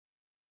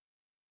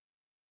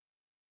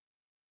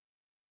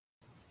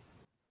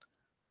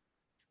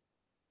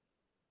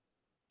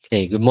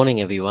Okay, good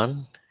morning,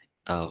 everyone.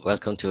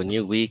 Welcome to a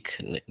new week,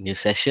 new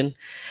session.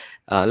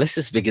 Let's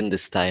just begin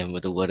this time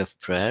with a word of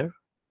prayer.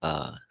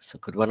 So,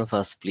 could one of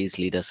us please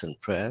lead us in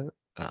prayer?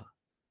 Uh,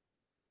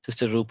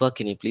 Sister Rupa,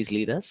 can you please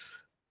lead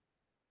us?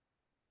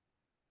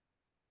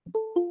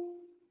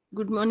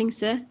 Good morning,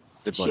 sir.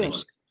 Good Sure.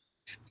 morning.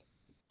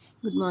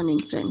 Good morning,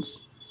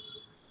 friends.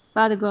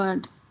 Father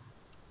God,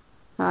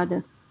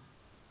 Father,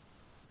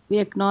 we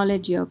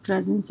acknowledge your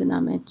presence in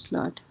our midst,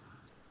 Lord.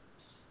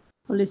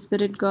 Holy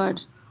Spirit,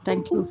 God,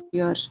 thank you for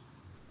your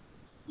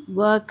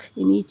work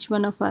in each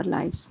one of our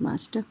lives,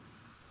 Master.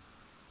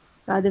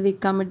 Father, we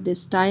commit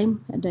this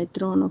time at thy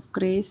throne of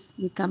grace.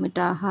 We commit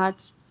our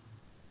hearts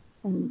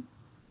and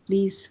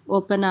please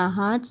open our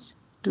hearts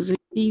to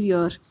receive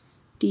your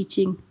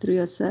teaching through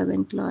your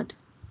servant, Lord.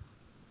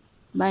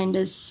 Bind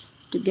us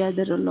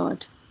together, O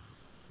Lord,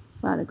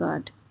 Father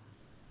God.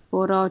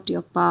 Pour out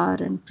your power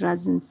and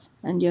presence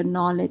and your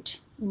knowledge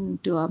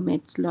into our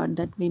midst, Lord,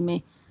 that we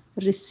may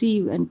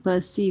receive and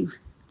perceive,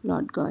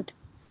 Lord God.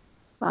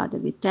 Father,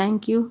 we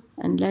thank you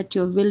and let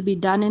your will be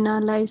done in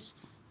our lives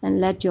and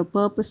let your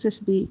purposes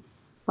be,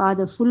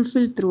 Father,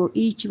 fulfilled through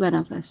each one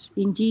of us.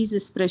 In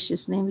Jesus'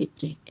 precious name we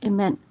pray.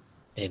 Amen.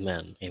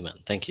 Amen. Amen.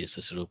 Thank you,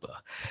 Sister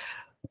Rupa.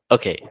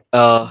 Okay,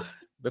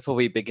 before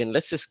we begin,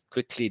 let's just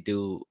quickly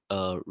do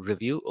a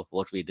review of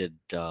what we did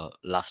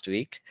last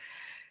week.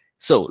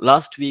 So,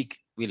 last week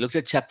we looked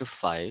at chapter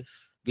 5.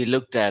 We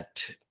looked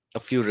at a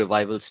few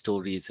revival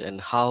stories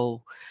and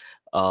how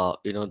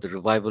the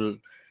revival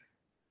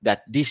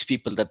that these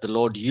people that the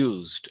Lord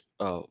used.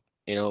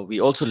 We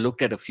also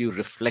looked at a few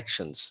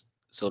reflections.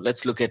 So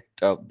let's look at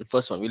the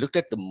first one. We looked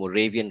at the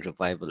Moravian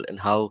revival and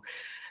how,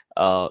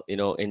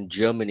 in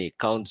Germany,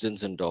 Count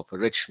Zinzendorf, a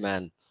rich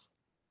man,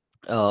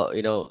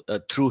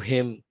 through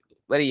him,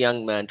 very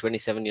young man,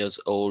 27 years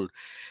old,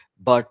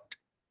 but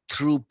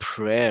through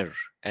prayer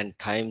and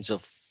times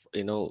of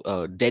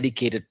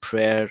dedicated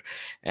prayer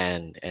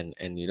and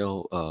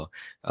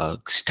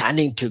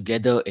standing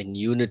together in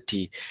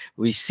unity,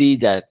 we see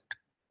that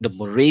the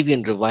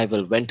Moravian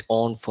revival went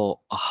on for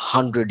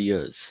 100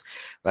 years,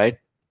 right?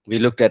 We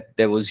looked at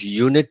there was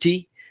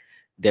unity,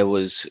 they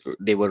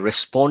were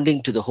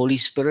responding to the Holy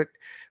Spirit,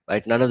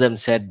 right? None of them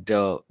said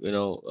no,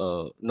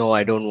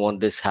 I don't want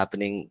this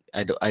happening.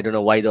 I don't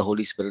know why the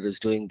Holy Spirit is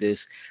doing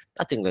this.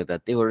 Nothing like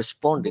that. They were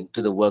responding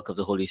to the work of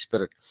the Holy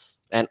Spirit.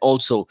 And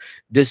also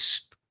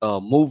this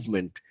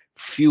movement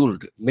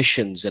fueled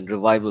missions and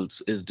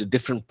revivals in the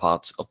different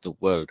parts of the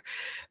world.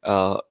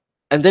 uh,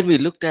 and then we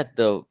looked at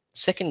the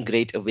second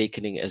great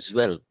awakening as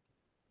well,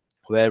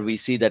 where we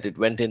see that it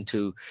went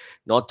into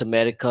North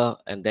America,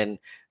 and then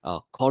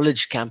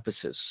college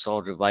campuses saw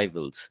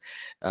revivals.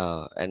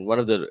 And one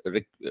of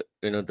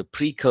the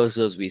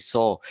precursors we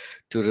saw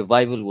to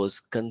revival was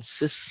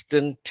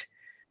consistent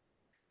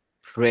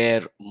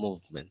prayer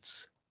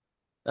movements.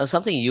 Now,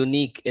 something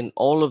unique in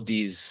all of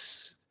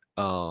these,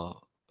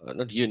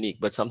 not unique,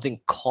 but something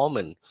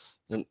common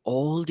in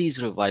all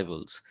these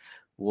revivals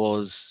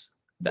was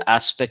the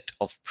aspect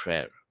of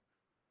prayer,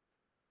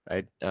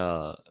 right?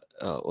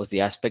 Was the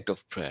aspect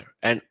of prayer.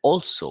 And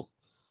also,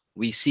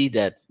 we see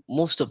that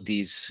most of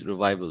these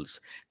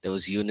revivals, there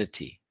was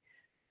unity.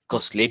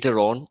 Because later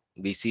on,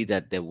 we see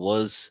that there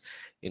was,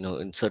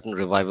 in certain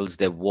revivals,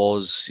 there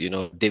was,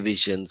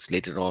 divisions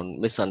later on,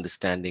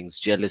 misunderstandings,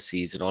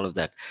 jealousies, and all of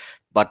that.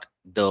 But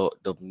the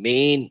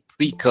main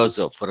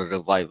precursor for a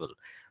revival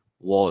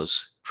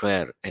was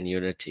prayer and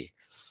unity.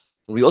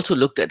 We also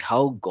looked at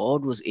how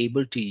God was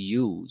able to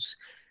use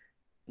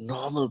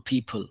normal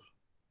people,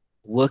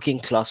 working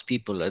class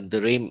people, and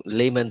the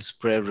layman's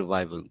prayer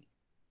revival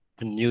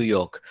in New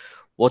York.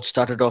 What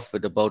started off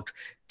with about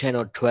 10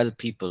 or 12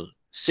 people,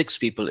 six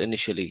people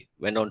initially,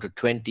 went on to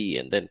 20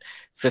 and then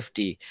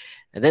 50.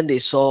 And then they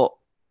saw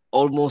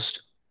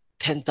almost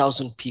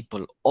 10,000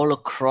 people all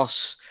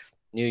across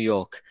New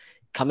York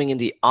coming in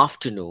the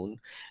afternoon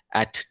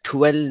at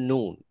 12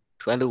 noon,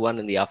 12 to 1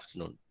 in the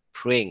afternoon,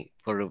 praying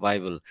for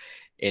revival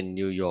in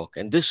New York.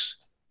 And this,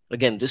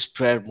 again, this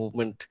prayer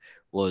movement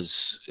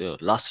was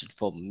lasted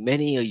for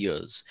many a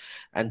years.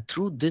 And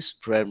through this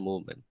prayer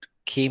movement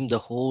came the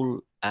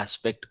whole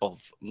aspect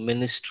of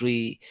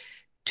ministry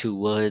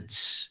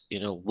towards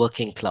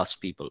working class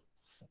people.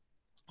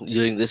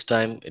 During this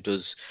time, it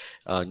was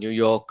New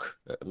York,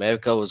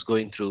 America was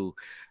going through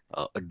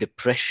a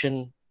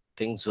depression.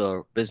 Things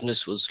were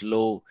Business was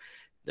low.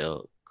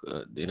 The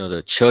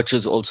the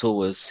churches also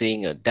were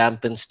seeing a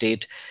dampened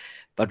state.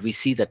 But we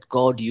see that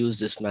God used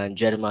this man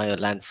Jeremiah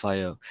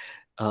Landfire,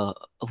 a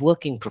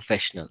working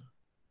professional,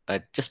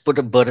 right? Just put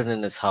a burden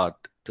in his heart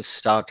to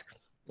start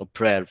a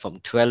prayer from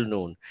 12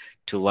 noon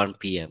to 1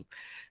 p.m.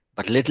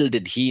 But little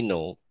did he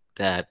know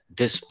that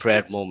this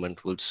prayer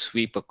moment will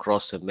sweep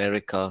across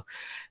America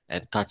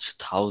and touch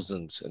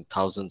thousands and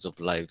thousands of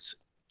lives.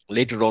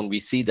 Later on, we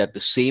see that the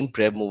same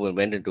prayer movement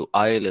went into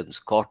Ireland,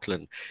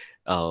 Scotland,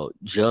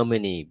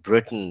 Germany,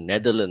 Britain,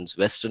 Netherlands,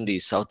 West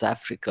Indies, South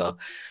Africa.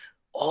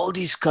 All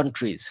these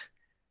countries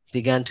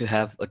began to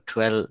have a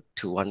 12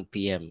 to 1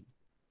 p.m.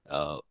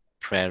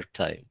 Prayer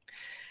time.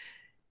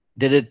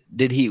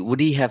 Would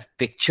he have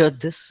pictured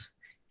this?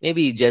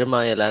 Maybe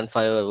Jeremiah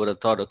Landfire would have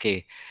thought,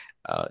 okay,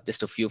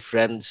 just a few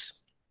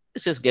friends,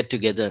 let's just get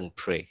together and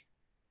pray.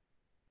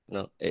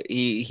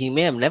 He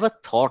may have never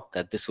thought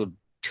that this would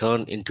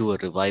turn into a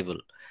revival.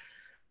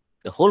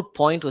 The whole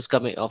point was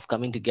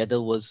coming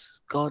together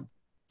was, God,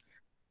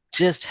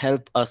 just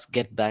help us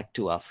get back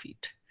to our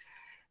feet.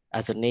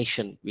 As a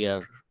nation, we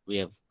have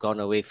gone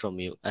away from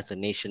you. As a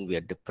nation, we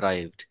are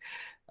deprived.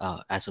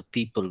 As a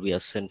people, we are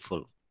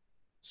sinful.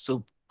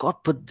 So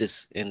God put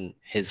this in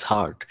his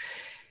heart.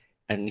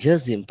 And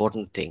here's the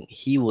important thing: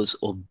 he was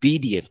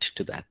obedient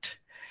to that.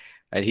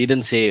 And he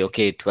didn't say,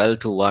 okay, 12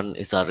 to 1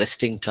 is our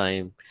resting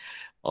time,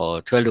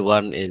 or 12 to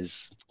 1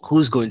 is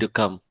who's going to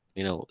come.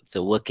 It's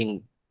a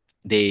working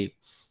day.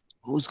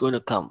 Who's going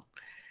to come?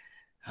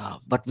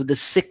 But with the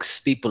six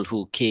people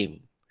who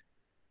came,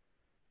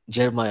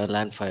 Jeremiah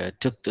Landfire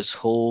took this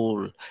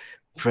whole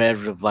prayer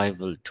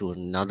revival to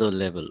another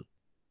level.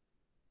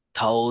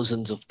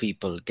 Thousands of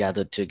people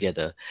gathered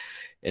together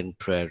in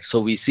prayer. So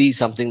we see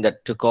something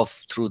that took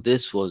off through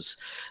this was,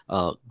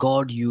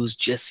 God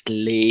used just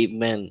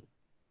laymen.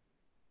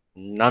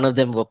 None of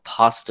them were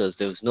pastors.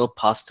 There was no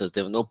pastors.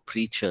 There were no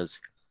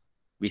preachers.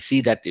 We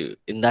see that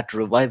in that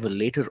revival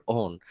later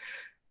on,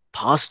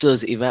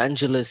 pastors,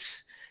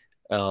 evangelists,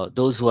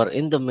 those who are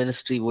in the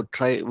ministry would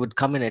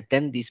come and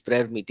attend these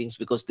prayer meetings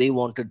because they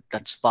wanted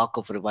that spark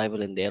of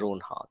revival in their own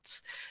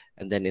hearts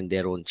and then in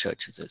their own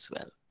churches as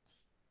well.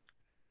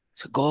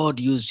 So God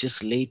used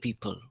just lay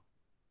people,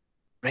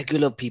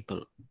 regular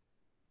people,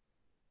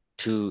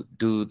 to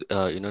do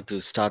to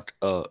start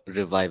a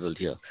revival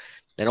here.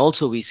 And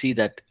also we see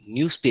that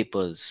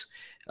newspapers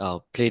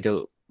played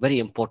a very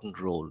important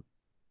role.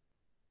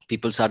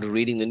 People started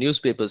reading the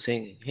newspaper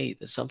saying, hey,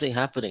 there's something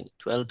happening.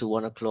 12 to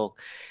 1 o'clock,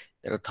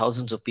 there are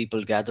thousands of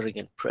people gathering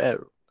in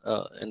prayer.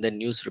 And then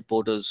news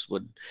reporters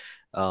would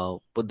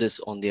put this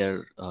on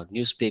their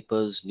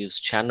newspapers, news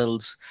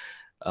channels.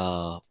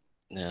 Uh,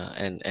 uh,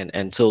 and, and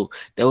and so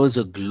there was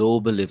a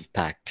global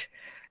impact.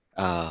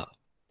 uh,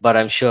 but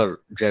I'm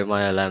sure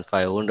Jeremiah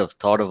Landfire wouldn't have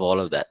thought of all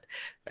of that.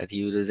 That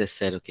he would have just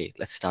said, okay,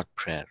 let's start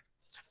prayer.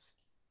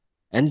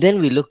 And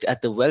then we looked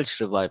at the Welsh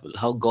revival,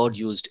 how God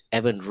used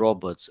Evan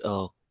Roberts,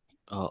 a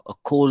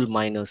coal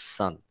miner's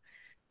son.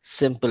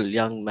 Simple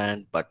young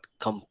man, but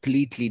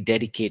completely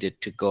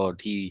dedicated to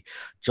God. He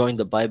joined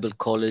the Bible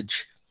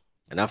College,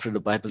 and after the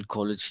Bible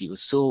College, he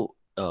was so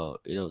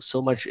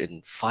much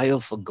in fire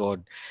for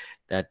God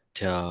that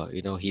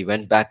he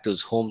went back to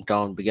his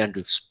hometown, began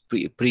to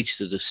preach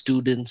to the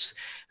students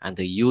and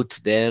the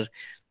youth there.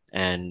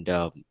 And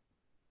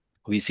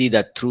we see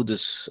that through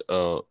this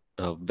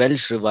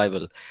Welsh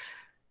revival,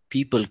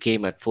 people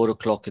came at 4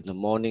 o'clock in the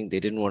morning. They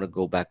didn't want to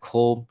go back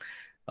home.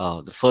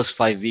 The first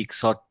 5 weeks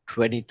saw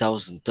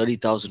 20,000,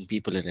 30,000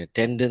 people in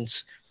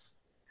attendance.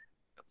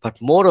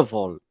 But more of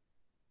all,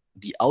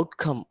 the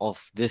outcome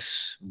of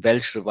this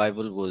Welsh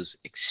revival was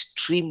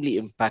extremely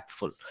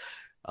impactful.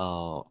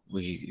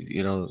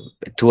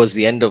 Towards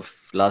the end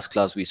of last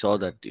class, we saw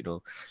that,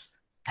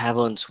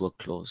 taverns were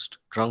closed,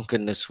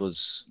 drunkenness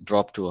was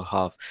dropped to a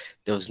half,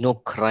 there was no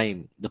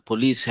crime, the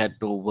police had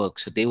no work,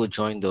 so they would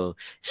join the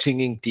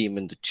singing team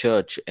in the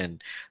church,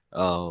 and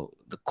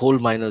the coal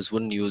miners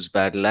wouldn't use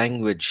bad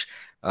language.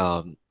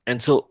 And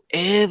so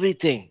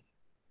everything,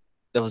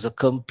 there was a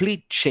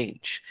complete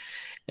change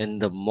in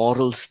the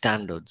moral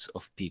standards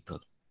of people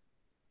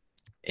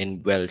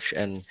in Welsh.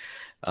 And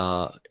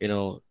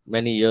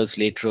many years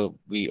later,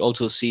 we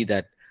also see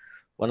that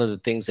one of the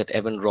things that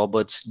Evan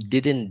Roberts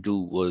didn't do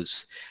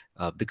was,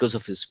 because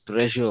of his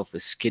pressure of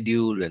his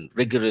schedule and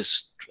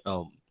rigorous,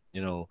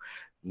 you know,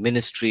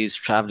 ministries,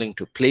 traveling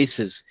to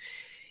places,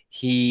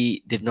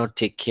 he did not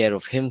take care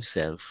of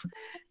himself.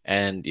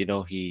 And,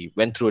 he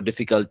went through a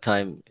difficult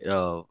time,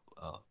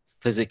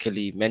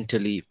 physically,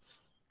 mentally.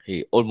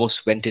 He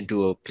almost went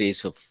into a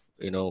place of,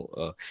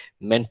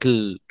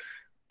 mental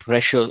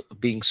pressure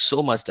being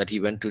so much that he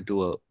went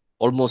into a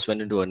almost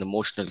went into an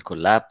emotional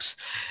collapse.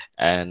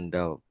 And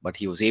but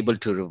he was able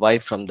to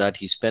revive from that.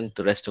 He spent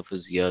the rest of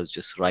his years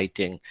just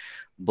writing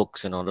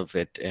books and all of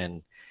it.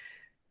 And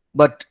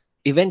but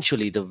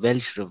eventually the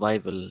Welsh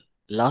revival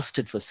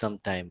lasted for some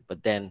time,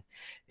 but then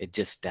it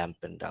just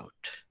dampened out.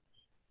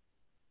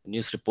 A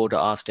news reporter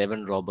asked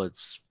Evan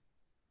Roberts,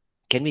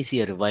 can we see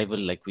a revival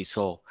like we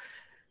saw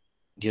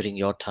during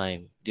your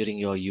time, during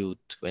your youth,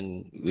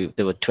 when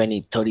there were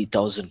 20,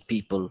 30,000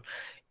 people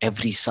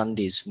every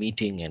Sunday's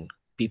meeting, and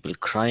people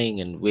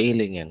crying and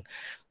wailing and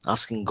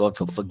asking God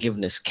for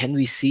forgiveness? Can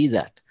we see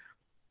that?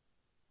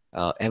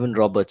 Evan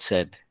Roberts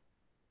said,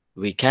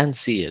 we can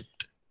see it,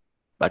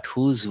 but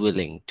who's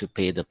willing to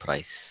pay the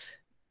price?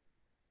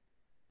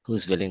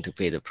 Who's willing to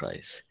pay the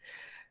price?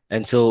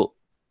 And so,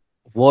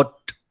 what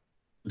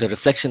the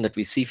reflection that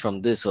we see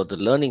from this, or the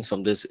learnings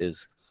from this,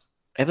 is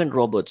Evan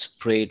Roberts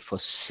prayed for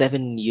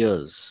 7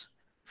 years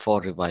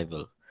for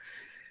revival.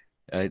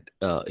 Right?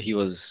 He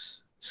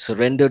was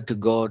surrendered to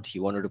God. He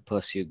wanted to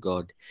pursue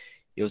God.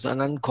 He was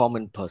an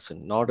uncommon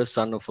person, not a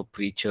son of a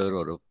preacher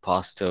or a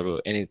pastor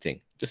or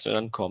anything, just an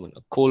uncommon,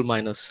 a coal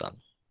miner's son.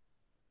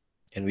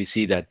 And we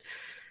see that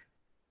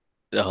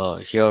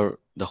here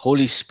the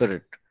Holy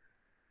Spirit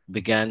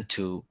began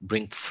to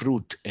bring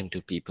fruit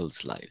into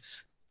people's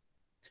lives.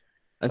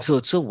 And so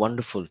it's so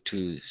wonderful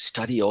to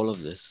study all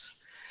of this,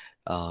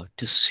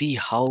 to see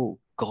how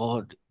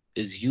God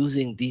is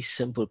using these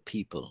simple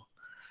people,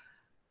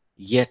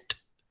 yet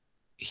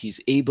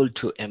He's able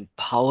to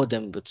empower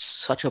them with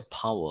such a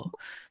power,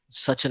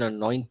 such an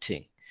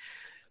anointing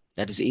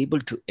that is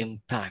able to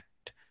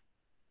impact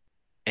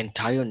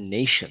entire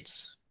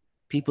nations,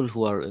 people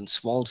who are in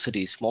small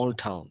cities, small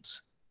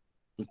towns,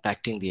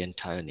 impacting the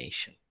entire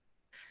nation.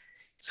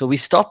 So we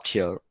stopped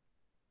here.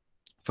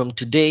 From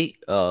today,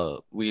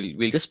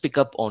 we'll just pick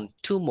up on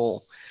two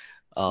more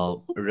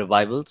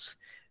revivals,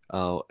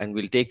 and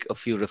we'll take a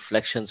few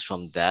reflections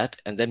from that,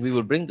 and then we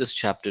will bring this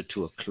chapter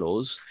to a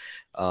close.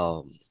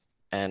 Um,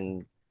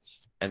 and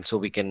and so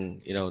we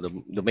can,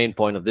 the main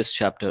point of this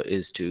chapter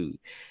is to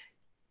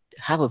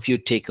have a few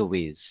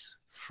takeaways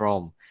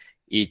from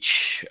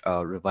each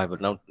revival.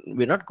 Now,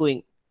 we're not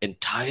going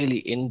entirely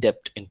in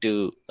depth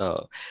into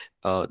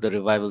the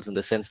revivals, in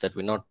the sense that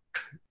we're not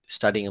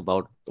studying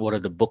about what are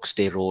the books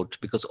they wrote,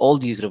 because all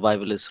these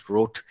revivalists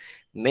wrote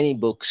many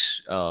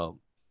books, from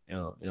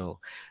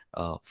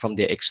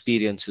their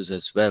experiences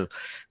as well.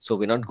 So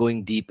we're not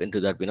going deep into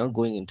that. We're not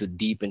going into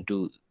deep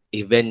into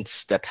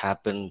events that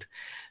happened,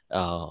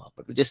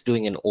 but we're just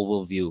doing an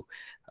overview,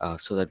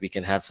 so that we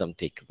can have some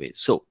takeaways.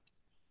 So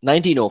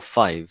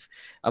 1905,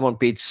 I'm on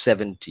page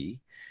 70.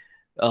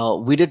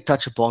 We did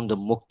touch upon the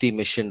Mukti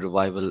Mission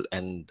revival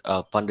and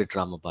Pandit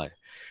Ramabai.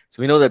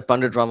 So we know that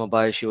Pandit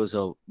Ramabai, she was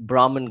a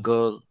Brahmin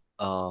girl.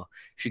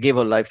 She gave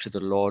her life to the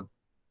Lord.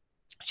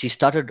 She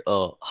started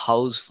a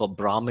house for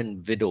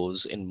Brahmin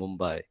widows in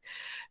Mumbai,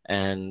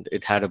 and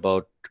it had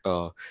about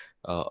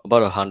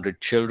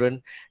 100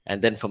 children.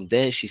 And then from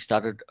there, she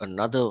started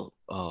another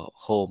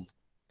home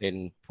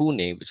in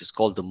Pune, which is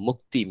called the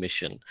Mukti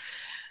Mission,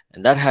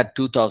 and that had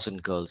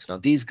 2,000 girls. Now,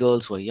 these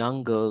girls were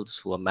young girls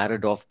who were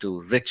married off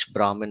to rich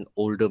Brahmin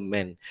older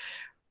men,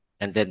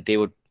 and then they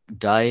would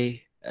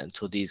die. And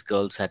so these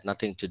girls had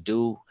nothing to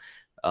do,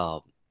 uh,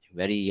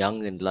 very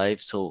young in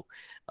life. So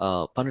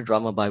Pandit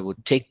Ramabai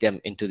would take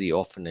them into the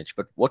orphanage.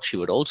 But what she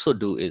would also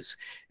do is,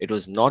 it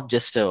was not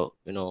just a,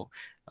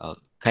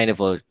 kind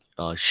of a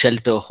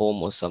shelter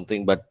home or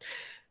something, but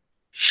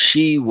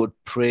she would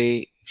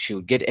pray. She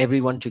would get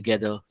everyone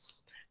together,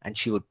 and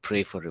she would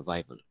pray for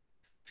revival.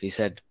 She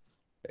said,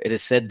 it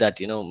is said that,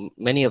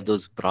 many of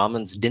those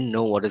Brahmins didn't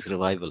know what is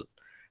revival,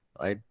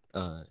 right?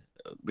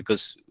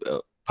 Because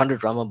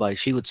Pandit Ramabai,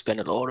 she would spend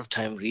a lot of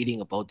time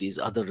reading about these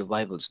other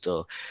revivals,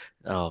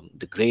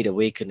 the Great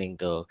Awakening,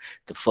 the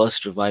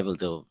first revival,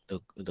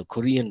 the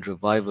Korean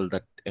revival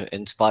that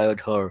inspired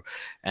her.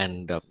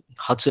 And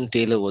Hudson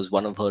Taylor was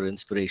one of her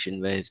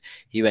inspiration, where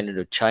he went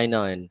into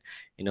China and,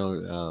 you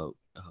know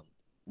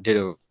did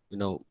a,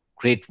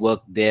 great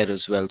work there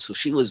as well. So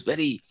she was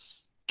very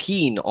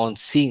keen on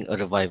seeing a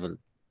revival.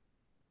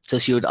 So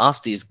she would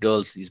ask these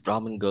girls, these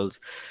Brahmin girls,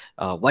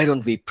 why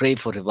don't we pray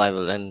for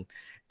revival? And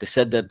they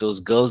said that those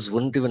girls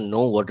wouldn't even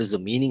know what is the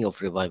meaning of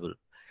revival.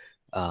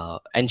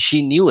 And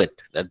she knew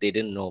it, that they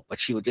didn't know, but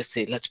she would just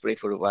say, let's pray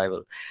for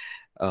revival.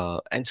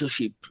 And so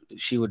she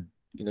would,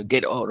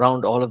 get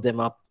around all of them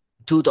up,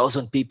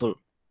 2,000 people,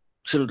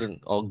 children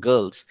or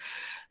girls,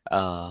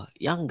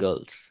 young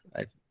girls,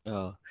 right?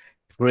 uh,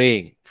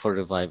 Praying for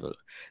revival,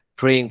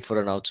 praying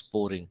for an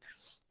outpouring.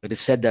 It is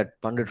said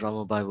that Pandit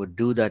Ramabai would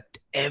do that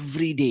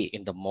every day,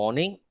 in the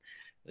morning,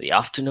 the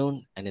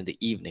afternoon, and in the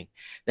evening.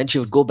 Then she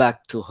would go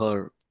back to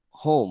her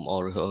home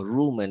or her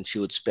room, and she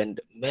would spend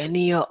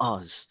many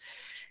hours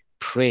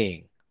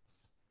praying,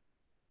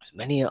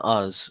 many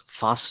hours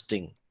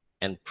fasting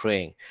and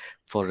praying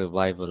for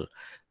revival.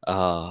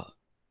 Uh,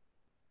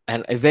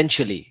 and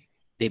eventually,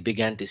 they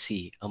began to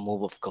see a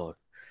move of God.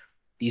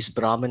 These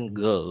Brahmin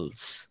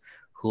girls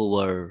who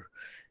were,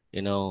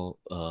 didn't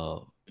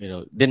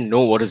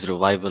know what is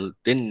revival,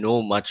 didn't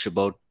know much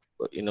about,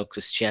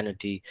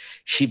 Christianity.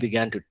 She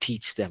began to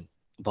teach them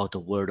about the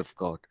Word of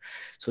God.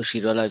 So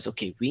she realized,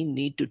 okay, we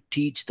need to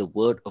teach the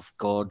Word of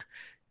God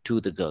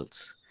to the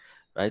girls,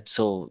 right?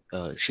 So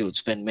she would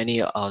spend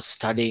many hours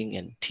studying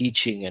and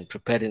teaching and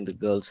preparing the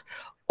girls.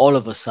 All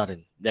of a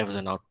sudden, there was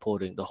an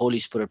outpouring. The Holy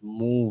Spirit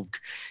moved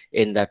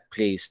in that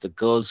place. The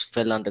girls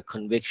fell under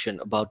conviction.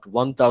 About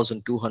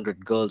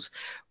 1,200 girls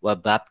were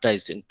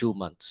baptized in 2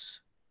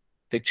 months.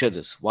 Picture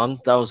this: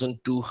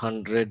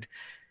 1,200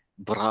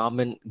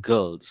 Brahmin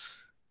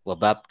girls were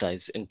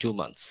baptized in 2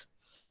 months,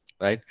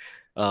 right?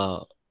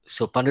 Uh,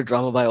 so Pandit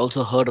Ramabai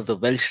also heard of the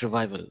Welsh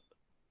revival,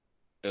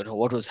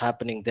 what was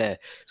happening there.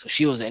 So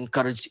she was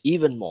encouraged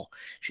even more.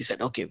 She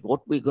said, okay,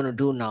 what we're going to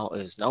do now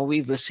is, now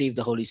we've received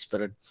the Holy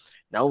Spirit,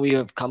 now we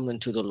have come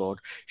into the Lord.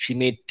 She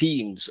made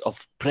teams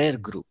of prayer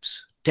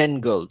groups,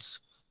 10 girls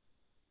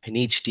in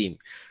each team.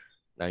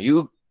 Now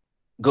you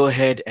go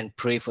ahead and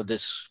pray for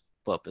this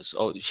purpose.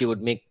 Or she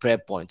would make prayer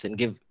points and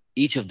give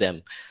each of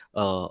them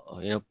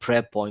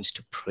prayer points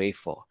to pray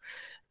for.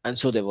 And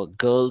so there were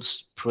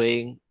girls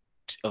praying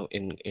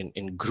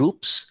in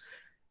groups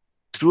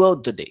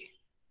throughout the day,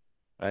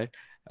 right?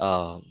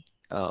 Um,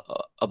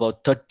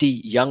 about 30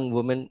 young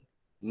women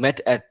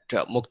met at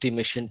Mukti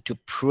Mission to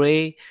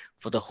pray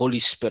for the Holy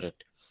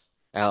Spirit,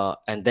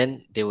 and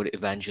then they would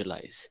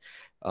evangelize.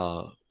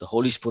 The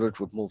Holy Spirit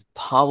would move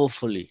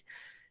powerfully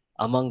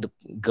among the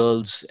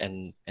girls,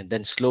 and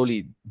then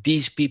slowly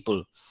these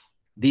people,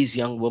 these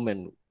young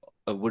women,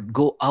 would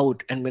go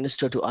out and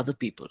minister to other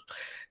people.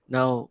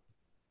 Now,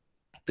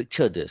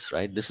 picture this,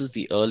 right? This is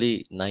the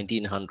early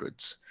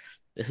 1900s.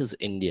 This is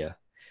India.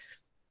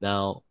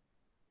 Now,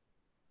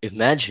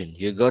 imagine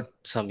you got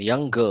some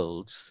young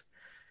girls,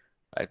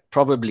 right,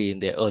 probably in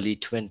their early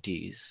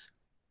 20s,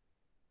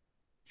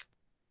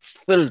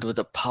 filled with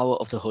the power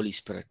of the Holy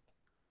Spirit,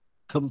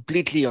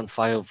 completely on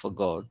fire for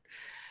God,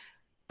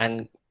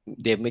 and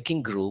they're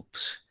making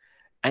groups,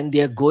 and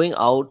they're going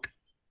out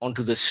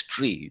onto the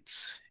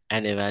streets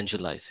and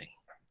evangelizing.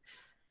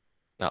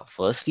 Now,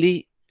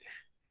 firstly,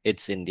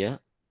 it's India,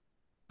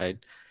 right?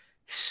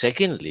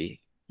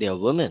 Secondly, they are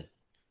women.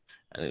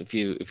 And if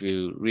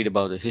you read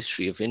about the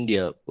history of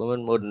India,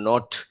 women were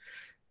not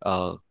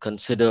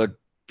considered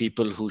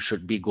people who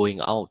should be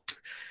going out.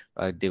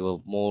 Right? They were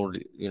more,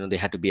 they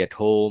had to be at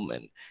home,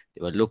 and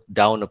they were looked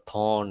down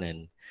upon,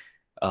 and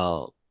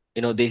uh,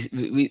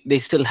 they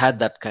still had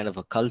that kind of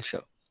a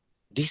culture.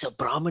 These are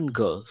Brahmin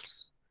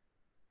girls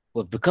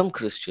who have become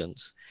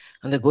Christians,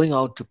 and they're going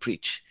out to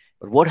preach.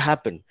 But what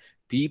happened?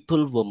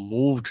 People were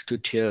moved to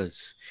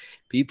tears.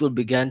 People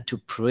began to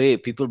pray.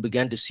 People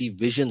began to see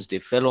visions. They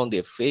fell on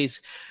their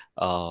face.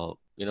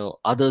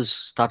 Others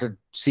started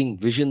seeing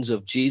visions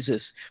of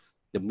Jesus.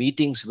 The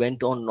meetings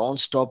went on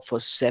non-stop for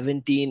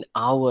 17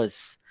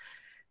 hours.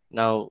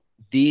 Now,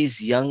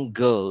 these young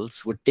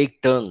girls would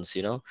take turns,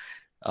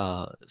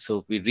 so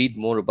if we read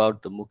more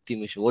about the Mukti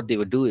mission, what they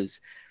would do is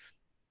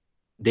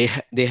they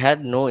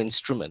had no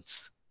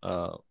instruments.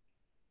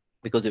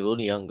 Because they were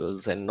only young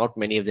girls and not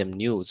many of them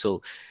knew.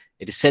 So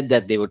it is said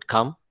that they would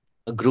come,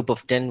 a group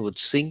of 10 would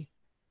sing.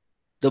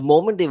 The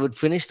moment they would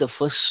finish the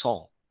first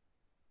song,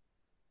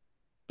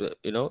 uh,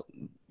 you know,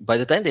 by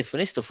the time they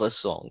finish the first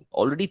song,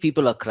 already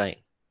people are crying.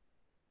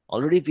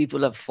 Already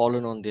people have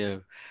fallen on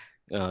their,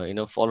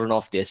 fallen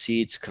off their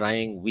seats,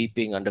 crying,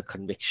 weeping under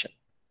conviction,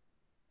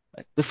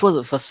 right? Before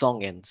the first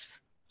song ends.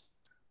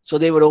 So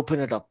they would open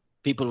it up.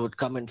 People would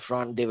come in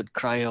front, they would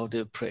cry out, they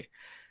would pray.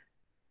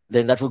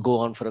 Then that would go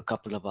on for a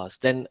couple of hours.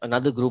 Then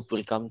another group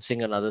will come,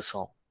 sing another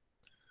song.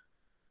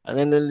 And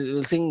then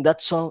they'll sing that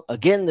song.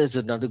 Again, there's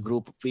another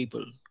group of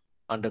people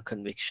under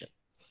conviction.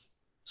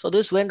 So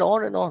this went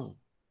on and on.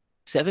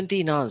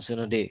 17 hours in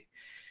a day.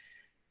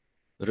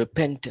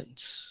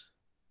 Repentance,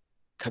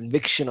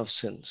 conviction of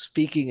sin,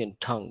 speaking in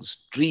tongues,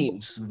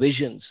 dreams,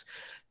 visions.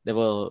 There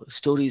were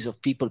stories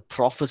of people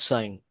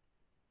prophesying.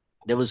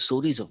 There were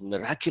stories of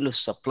miraculous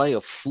supply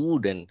of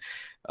food and,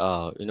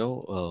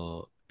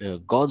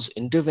 God's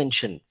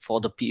intervention for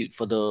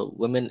for the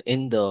women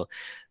in the,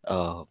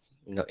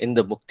 in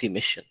the Mukti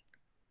mission.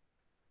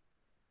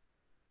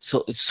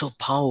 So it's so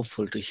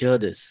powerful to hear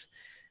this.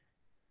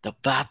 The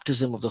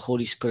baptism of the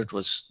Holy Spirit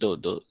was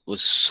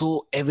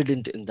so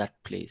evident in that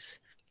place.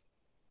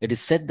 It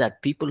is said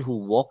that people who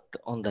walked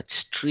on that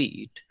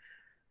street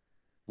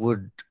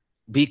would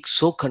be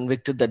so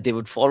convicted that they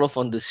would fall off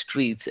on the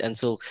streets, and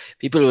so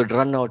people would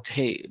run out.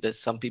 Hey, there's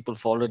some people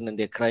fallen and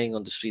they're crying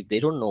on the street. They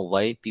don't know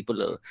why.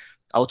 People are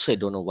outside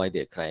don't know why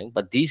they're crying,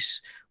 but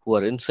these who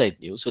are inside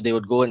knew. So they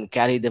would go and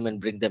carry them and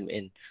bring them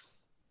in,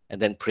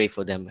 and then pray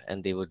for them,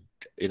 and they would,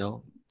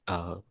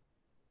 uh,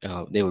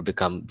 they would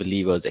become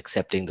believers,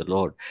 accepting the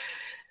Lord.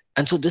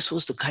 And so this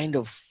was the kind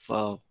of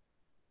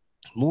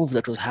move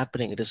that was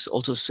happening. It is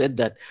also said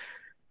that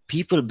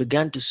people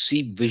began to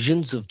see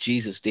visions of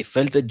Jesus. They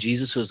felt that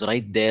Jesus was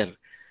right there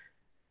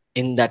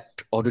in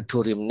that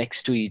auditorium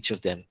next to each of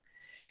them.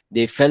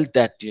 They felt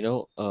that,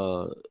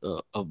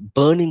 a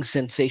burning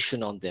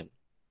sensation on them.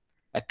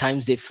 At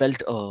times they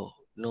felt,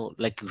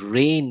 like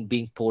rain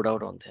being poured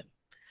out on them.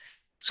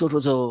 So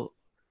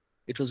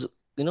it was,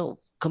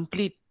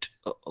 complete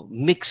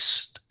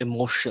mixed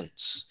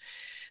emotions.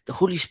 The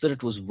Holy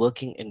Spirit was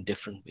working in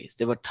different ways.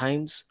 There were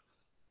times,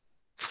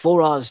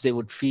 4 hours, they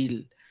would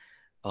feel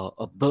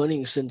a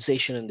burning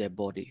sensation in their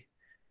body.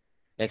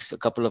 Next, a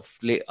couple of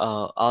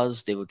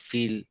hours, they would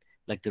feel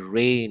like the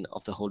rain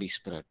of the Holy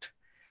Spirit.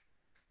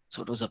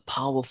 So it was a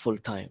powerful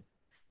time.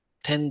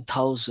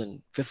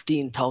 10,000,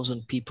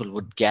 15,000 people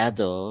would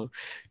gather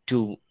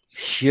to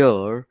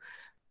hear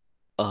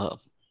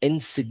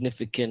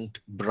insignificant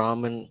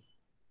Brahmin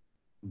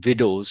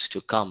widows to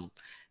come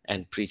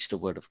and preach the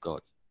word of God.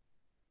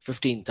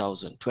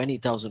 15,000,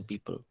 20,000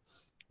 people.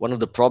 One of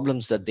the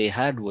problems that they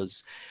had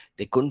was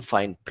they couldn't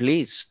find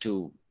place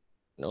to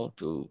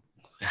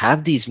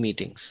have these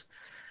meetings.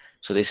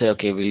 So they say,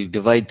 okay, we'll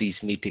divide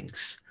these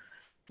meetings.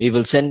 We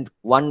will send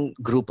one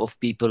group of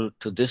people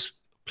to this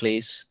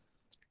place,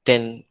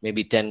 10,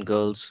 maybe 10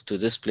 girls to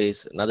this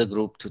place, another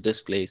group to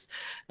this place.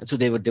 And so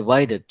they were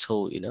divided.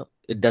 So,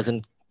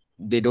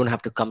 they don't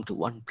have to come to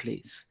one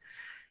place.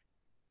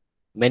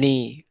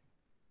 Many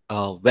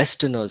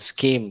Westerners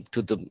came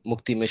to the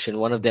Mukti mission.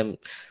 One of them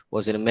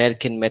was an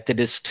American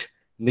Methodist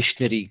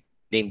missionary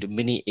named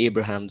Minnie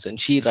Abrahams, and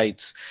she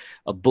writes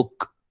a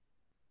book,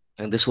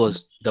 and this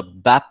was the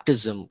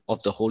baptism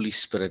of the Holy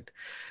Spirit.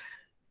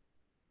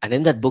 And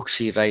in that book,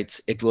 she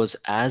writes, it was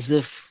as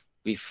if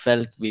we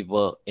felt we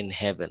were in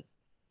heaven.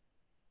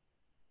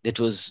 It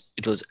was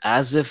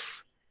as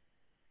if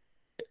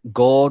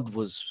God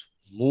was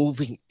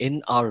moving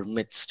in our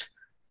midst,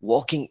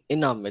 walking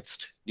in our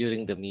midst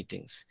during the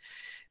meetings.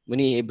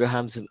 Minnie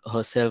Abrahams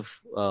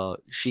herself,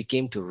 she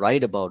came to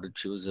write about it.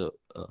 She was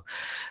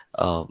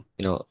a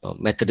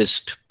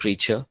Methodist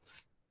preacher,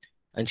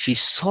 and she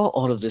saw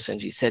all of this,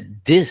 and she said,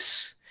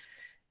 "This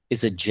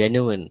is a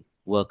genuine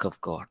work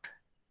of God.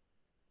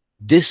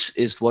 This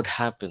is what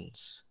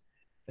happens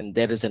when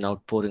there is an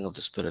outpouring of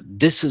the Spirit.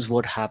 This is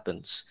what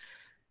happens.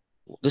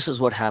 This is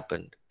what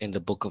happened in the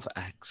book of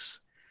Acts.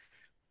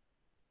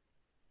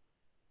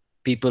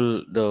 It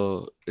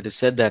is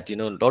said that a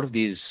lot of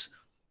these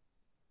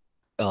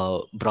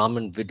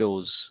Brahmin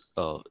widows,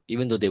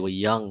 even though they were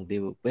young,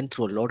 went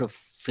through a lot of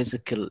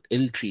physical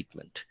ill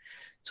treatment.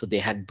 So they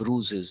had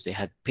bruises, they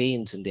had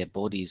pains in their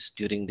bodies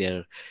during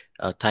their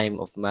time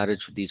of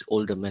marriage with these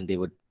older men. They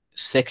would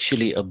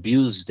sexually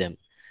abuse them.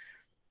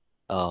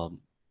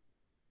 Um,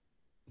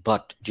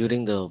 but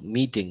during the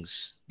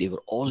meetings, they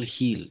were all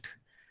healed.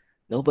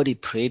 Nobody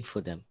prayed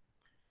for them,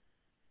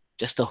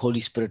 just the Holy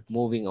Spirit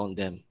moving on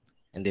them,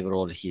 and they were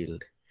all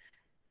healed.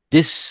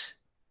 This,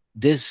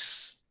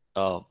 this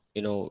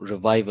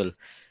revival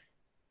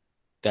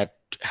that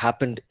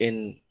happened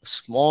in a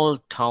small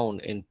town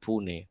in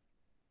Pune,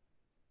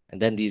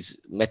 and then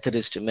these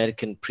Methodist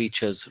American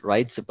preachers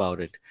writes about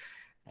it,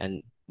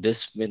 and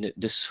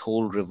this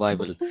whole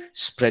revival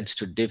spreads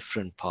to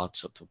different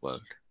parts of the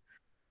world.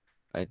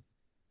 Right?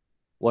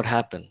 What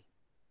happened?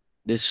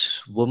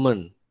 This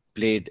woman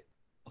played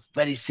a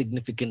very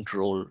significant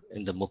role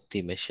in the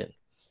Mukti mission.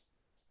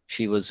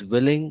 She was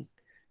willing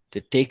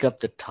to take up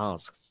the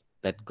task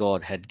that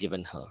God had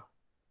given her.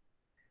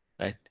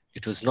 Right?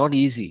 It was not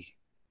easy.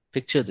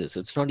 Picture this,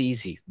 it's not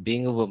easy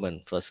being a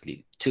woman,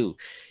 firstly. Two,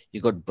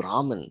 you got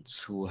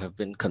Brahmins who have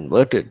been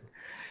converted,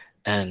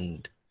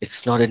 and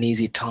it's not an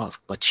easy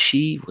task, but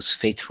she was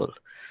faithful.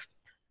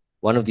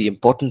 One of the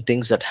important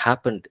things that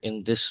happened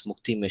in this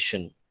Mukti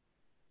mission,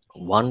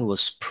 one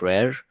was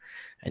prayer,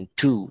 and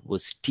two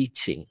was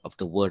teaching of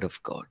the Word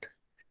of God.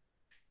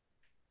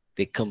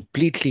 They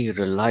completely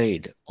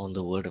relied on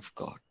the Word of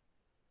God.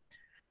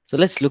 So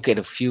let's look at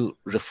a few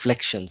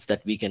reflections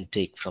that we can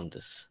take from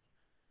this.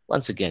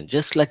 Once again,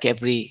 just like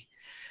every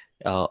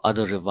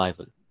other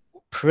revival,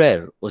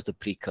 prayer was the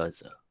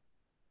precursor,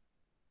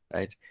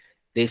 right?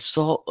 They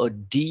saw a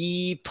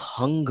deep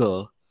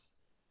hunger,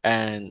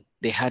 and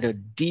they had a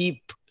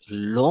deep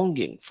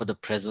longing for the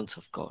presence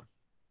of God.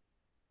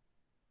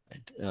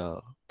 Right?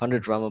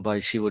 Pandit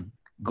Ramabai, she would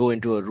go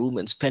into a room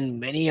and spend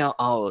many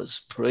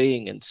hours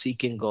praying and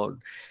seeking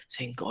God,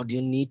 saying, God,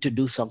 you need to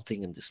do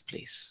something in this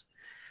place.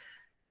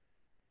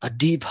 A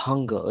deep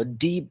hunger, a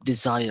deep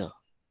desire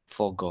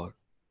for God.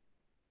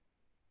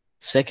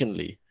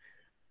 Secondly,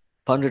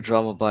 Pandit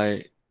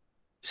Ramabai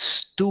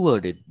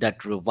stewarded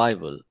that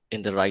revival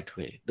in the right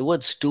way. The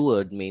word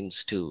steward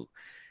means to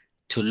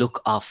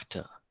look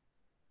after.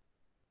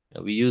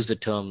 We use the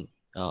term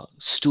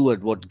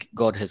steward what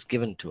God has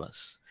given to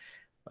us,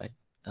 right?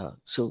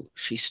 So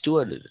she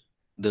stewarded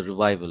the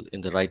revival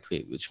in the right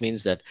way, which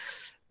means that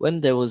when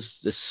there was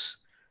this,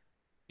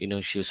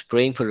 she was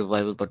praying for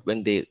revival, but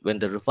when the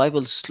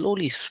revival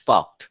slowly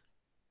sparked,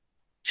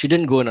 she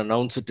didn't go and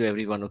announce it to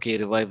everyone, okay,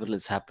 revival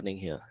is happening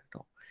here.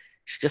 No,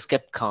 she just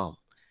kept calm.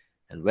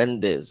 And when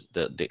there's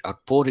the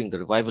outpouring, the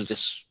revival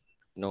just,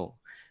 you know,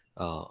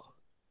 uh,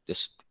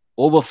 just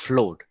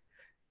overflowed.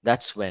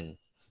 That's when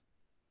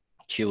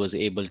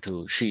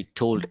she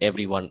told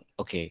everyone,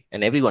 okay,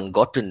 and everyone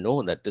got to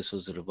know that this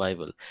was a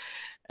revival.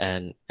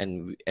 And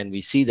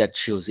we see that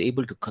she was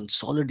able to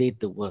consolidate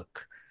the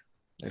work.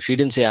 She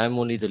didn't say, I'm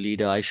only the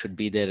leader, I should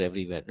be there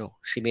everywhere. No,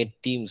 she made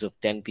teams of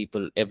 10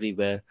 people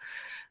everywhere,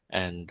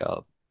 and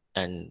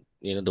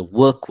the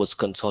work was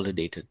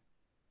consolidated.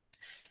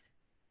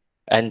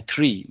 And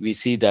three, we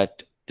see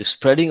that the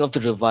spreading of the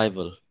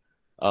revival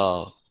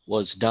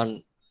was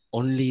done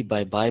only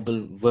by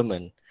Bible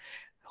women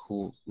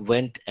who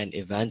went and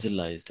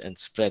evangelized and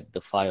spread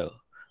the fire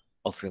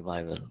of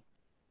revival.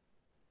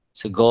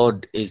 So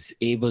God is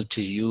able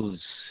to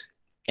use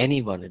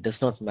anyone. It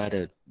does not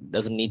matter. It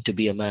doesn't need to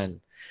be a man.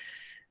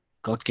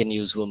 God can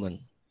use women,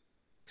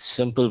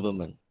 simple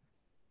women.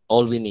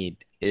 All we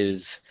need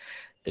is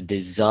the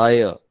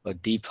desire, a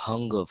deep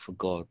hunger for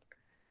God.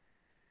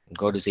 And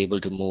God is able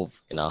to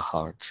move in our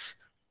hearts.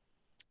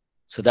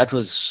 So that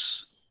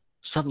was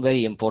some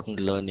very important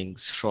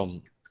learnings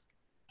from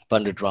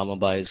Pandit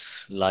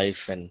Ramabai's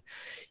life. And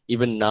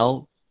even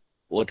now,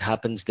 what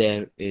happens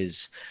there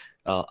is,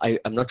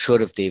 I'm not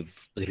sure if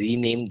they've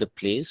renamed the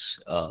place.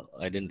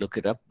 I didn't look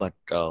it up, but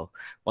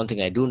one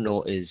thing I do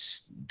know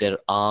is there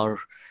are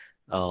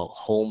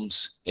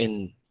homes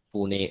in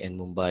Pune and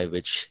Mumbai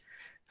which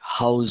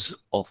house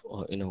of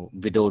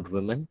widowed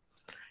women,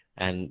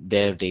 and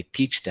there they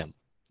teach them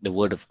the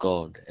word of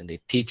God, and they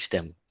teach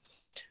them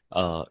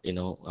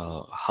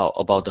how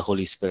about the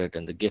Holy Spirit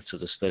and the gifts of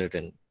the Spirit,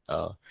 and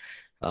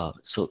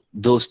so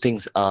those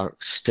things are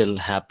still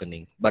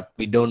happening, but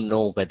we don't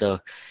know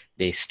whether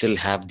they still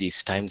have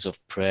these times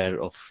of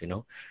prayer of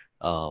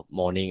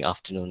morning,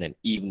 afternoon, and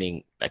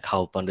evening, like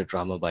how Pandit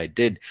Ramabai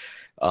did.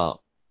 Uh,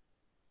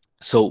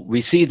 so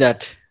we see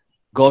that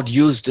God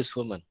used this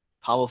woman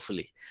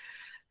powerfully.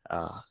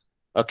 Uh,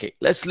 okay,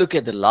 let's look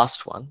at the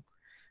last one,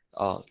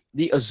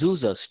 the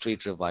Azusa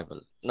Street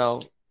Revival.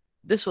 Now,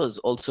 this was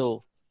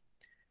also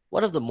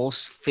one of the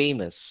most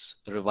famous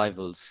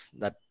revivals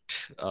that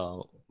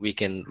we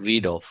can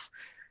read of.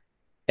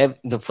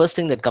 The first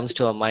thing that comes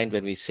to our mind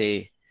when we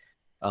say,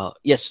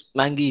 yes,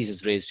 Mangi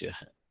has raised your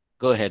hand.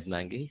 Go ahead,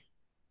 Mangi.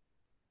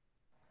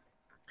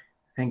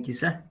 Thank you,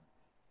 sir.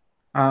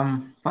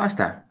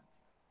 Pastor,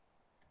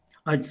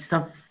 I just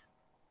have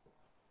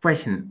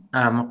question.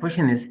 My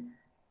question is,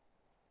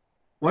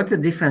 what's the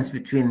difference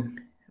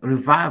between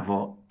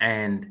revival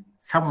and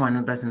someone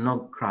who doesn't know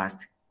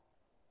Christ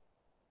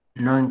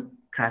knowing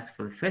Christ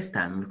for the first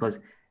time? Because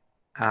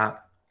uh,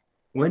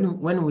 when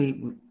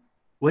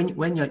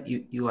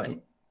you are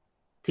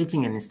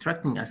teaching and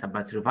instructing us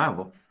about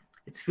revival,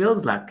 it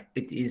feels like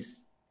it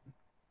is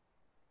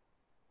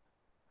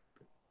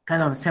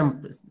kind of the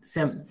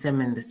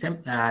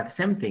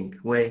same thing,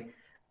 where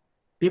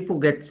people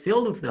get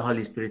filled with the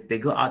Holy Spirit, they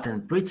go out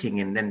and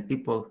preaching, and then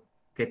people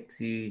get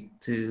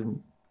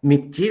to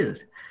meet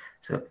Jesus.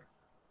 So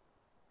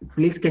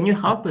please, can you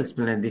help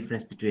explain the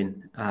difference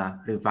between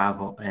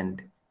revival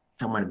and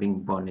someone being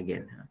born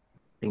again?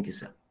 Thank you,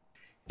 sir.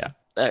 Yeah,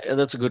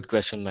 that's a good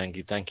question,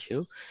 Mangi. Thank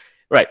you.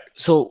 Right.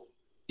 So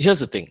here's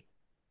the thing.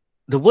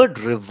 The word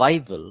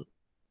revival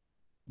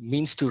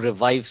means to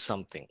revive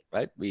something,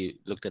 right? We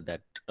looked at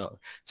that,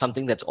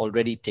 something that's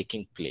already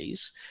taking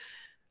place,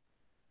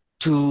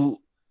 to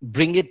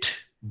bring it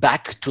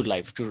back to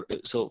life.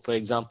 So for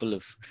example,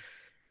 if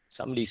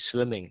somebody's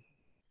swimming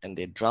and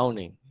they're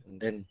drowning, and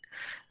then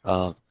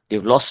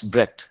they've lost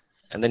breath,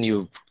 and then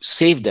you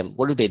save them,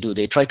 what do?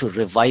 They try to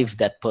revive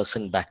that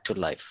person back to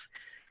life,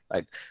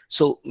 right?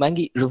 So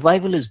Mangi,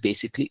 revival is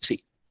basically,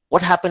 see,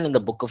 what happened in the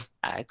book of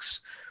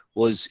Acts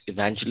was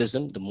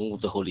evangelism, the move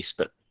of the Holy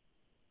Spirit,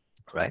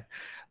 right?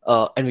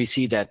 And we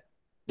see that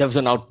there was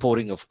an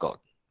outpouring of God,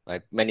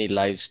 right? Many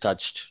lives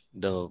touched.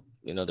 The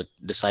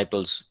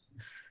disciples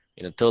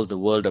turned the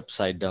world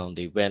upside down.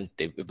 They went,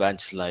 they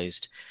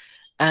evangelized,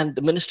 and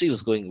the ministry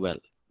was going well.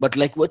 But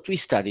like what we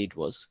studied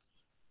was,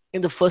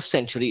 in the first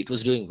century it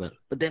was doing well,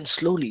 but then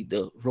slowly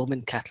the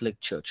Roman Catholic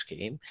Church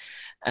came,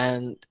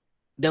 and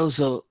there was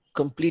a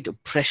complete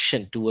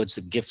oppression towards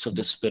the gifts of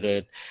the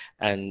Spirit,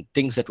 and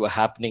things that were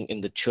happening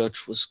in the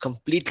church was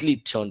completely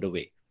turned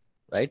away,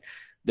 right?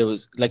 There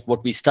was, like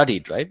what we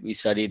studied, right? We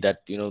studied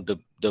that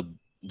the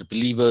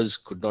believers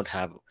could not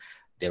have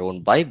their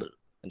own Bible,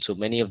 and so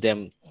many of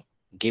them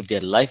gave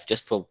their life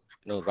just for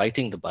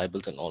writing the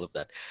Bibles and all of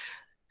that.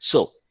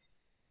 So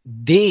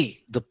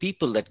the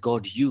people that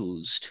God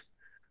used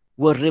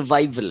were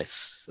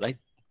revivalists, right?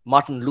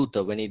 Martin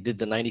Luther, when he did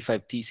the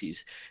 95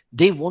 Theses,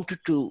 they wanted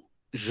to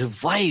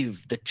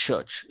revive the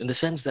church, in the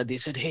sense that they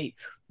said, hey,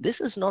 this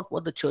is not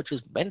what the church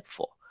is meant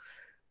for.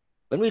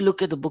 When we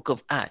look at the book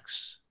of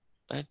Acts,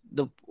 right,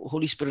 the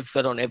Holy Spirit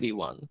fell on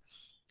everyone,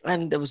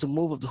 and there was a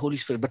move of the Holy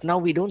Spirit, but now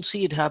we don't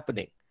see it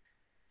happening.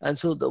 And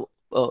so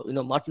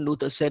Martin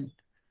Luther said,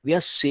 we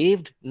are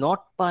saved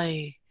not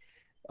by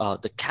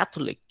the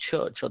Catholic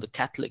Church or the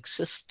Catholic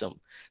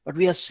system, but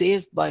we are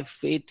saved by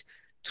faith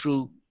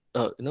through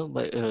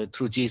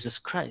through Jesus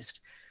Christ.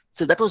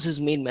 So that was his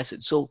main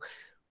message. So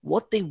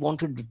what they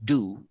wanted to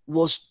do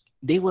was,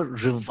 they were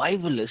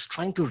revivalists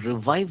trying to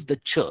revive the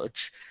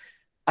church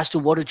as to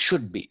what it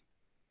should be,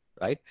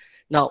 right?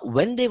 Now,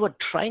 when they were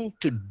trying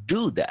to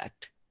do that,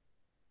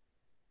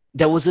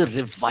 there was a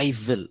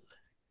revival,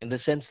 in the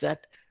sense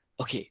that,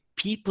 okay,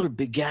 people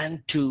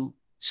began to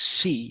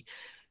see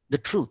the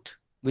truth,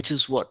 which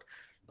is what,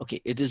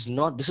 okay, this is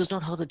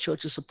not how the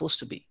church is supposed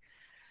to be.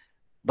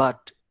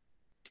 But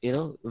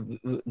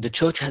the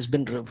church has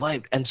been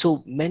revived, and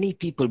so many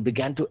people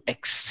began to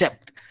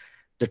accept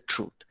the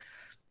truth.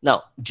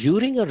 Now,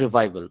 during a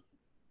revival,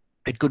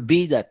 it could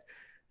be that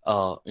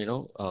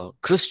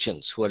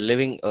Christians who are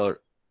living a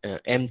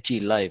empty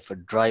life, a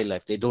dry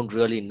life, they don't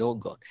really know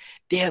God,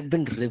 they have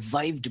been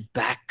revived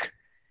back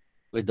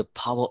with the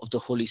power of the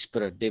Holy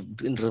Spirit. They've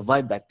been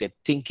revived back, their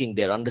thinking,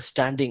 their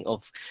understanding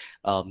of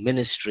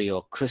ministry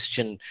or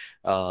Christian,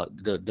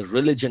 the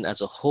religion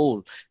as a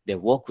whole, their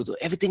walk with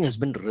everything has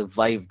been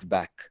revived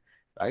back,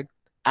 right?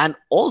 And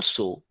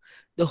also,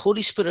 the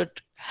Holy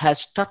Spirit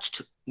has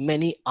touched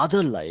many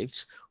other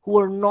lives who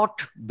are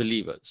not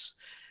believers,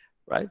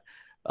 right?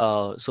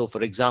 So,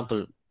 for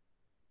example,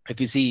 if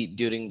you see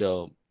during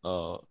the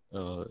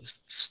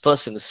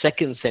first and the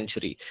second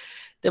century,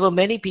 there were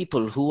many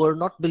people who were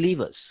not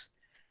believers,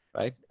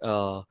 right?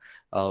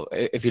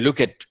 If you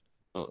look at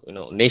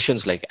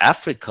nations like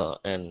Africa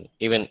and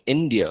even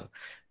India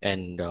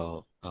and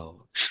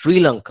Sri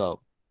Lanka,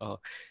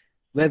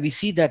 where we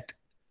see that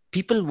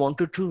people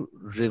wanted to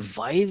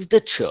revive the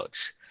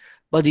church,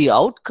 But the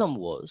outcome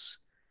was,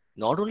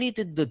 not only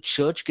did the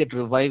church get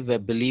revived where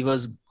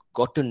believers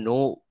got to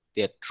know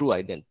their true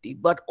identity,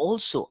 but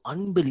also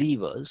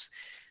unbelievers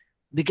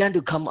began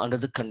to come under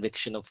the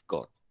conviction of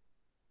God.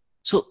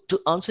 So to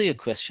answer your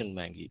question,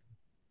 Maggie,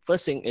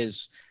 first thing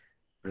is,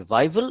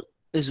 revival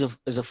is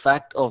a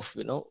fact of,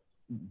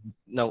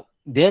 now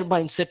their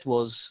mindset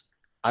was,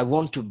 I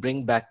want to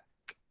bring back,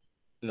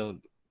 you know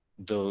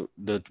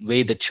the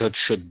way the church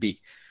should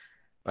be,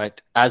 right,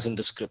 as in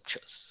the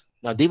scriptures.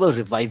 Now they were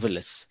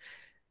revivalists.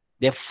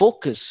 Their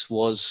focus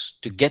was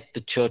to get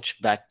the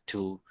church back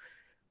to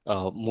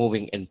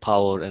moving in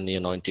power and the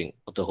anointing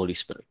of the Holy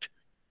Spirit.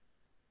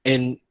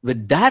 And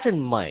with that in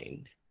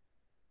mind,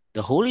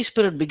 the Holy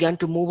Spirit began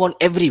to move on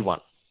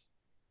everyone,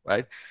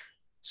 right?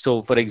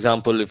 So, for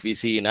example, if we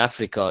see in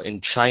Africa,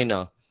 in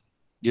China,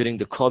 during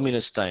the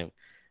communist time,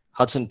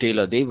 Hudson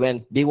Taylor, they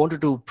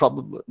wanted to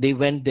probably, they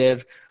went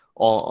there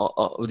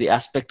with the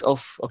aspect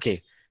of,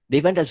 okay, they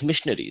went as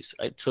missionaries,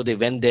 right? So they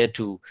went there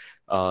to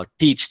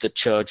teach the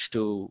church,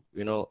 to,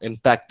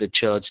 impact the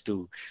church,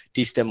 to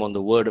teach them on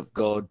the word of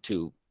God,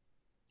 to,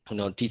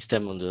 teach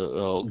them on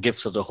the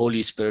gifts of the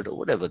Holy Spirit or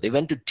whatever. They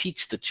went to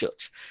teach the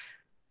church.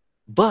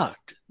 But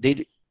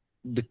they,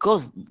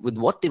 because with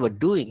what they were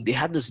doing, they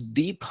had this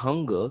deep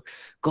hunger,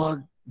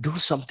 God, do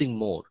something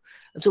more.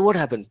 And so what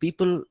happened?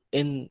 People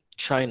in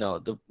China,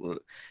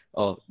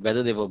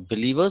 whether they were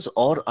believers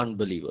or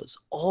unbelievers,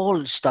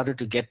 all started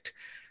to get,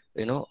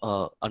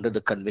 under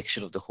the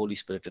conviction of the Holy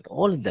Spirit, and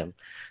all of them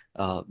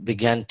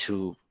began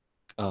to,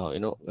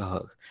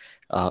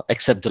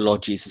 accept the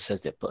Lord Jesus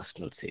as their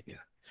personal Savior.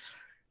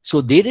 So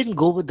they didn't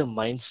go with the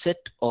mindset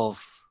of,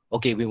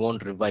 okay, we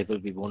want revival,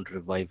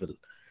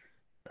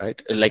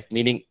 right? Like,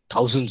 meaning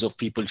thousands of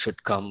people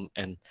should come.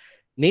 And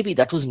maybe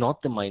that was not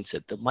the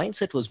mindset. The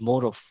mindset was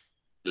more of,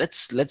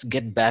 let's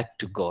get back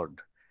to God,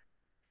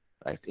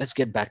 right? Let's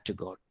get back to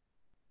God.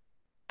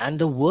 And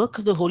the work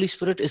of the Holy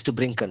Spirit is to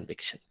bring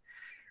conviction,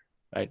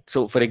 right?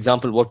 So, for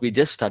example, what we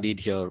just studied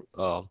here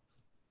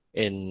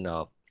in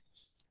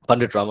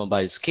Pandit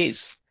Ramabai's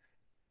case,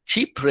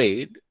 she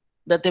prayed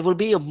that there will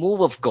be a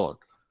move of God,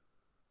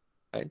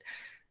 right?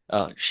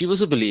 She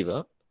was a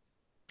believer.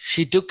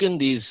 She took in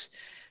these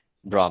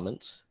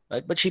Brahmins,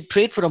 right? But she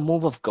prayed for a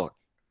move of God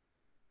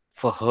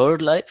for her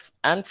life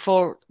and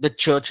for the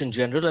church in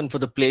general, and for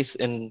the place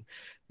in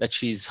that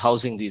she's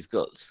housing these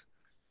girls,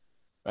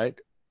 right?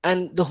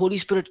 And the Holy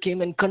Spirit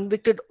came and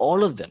convicted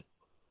all of them.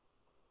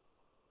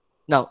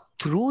 Now,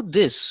 through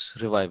this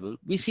revival,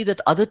 we see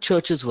that other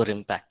churches were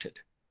impacted,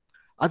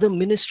 other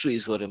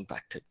ministries were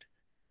impacted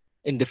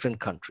in different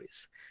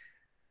countries.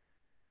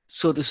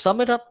 So to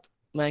sum it up,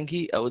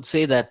 Mangi, I would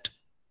say that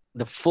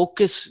the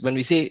focus, when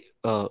we say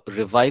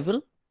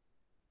revival,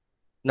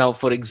 now,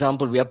 for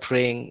example, we are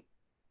praying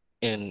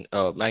in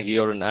Maggie,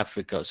 you're in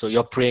Africa, so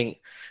you're praying,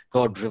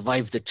 God,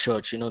 revive the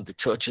church. The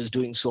church is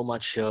doing so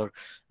much here.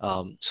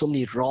 So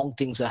many wrong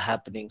things are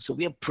happening. So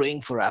we are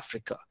praying for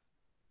Africa.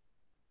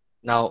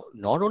 Now,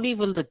 not only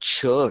will the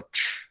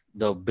church,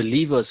 the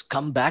believers,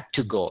 come back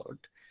to God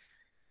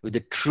with a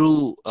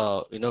true,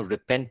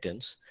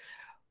 repentance,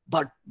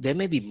 but there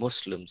may be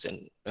Muslims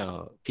and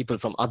people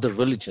from other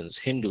religions,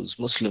 Hindus,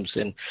 Muslims,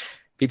 and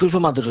people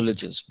from other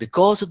religions,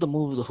 because of the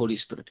move of the Holy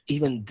Spirit,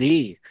 even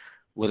they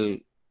will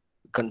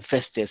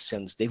confess their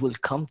sins. They will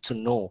come to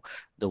know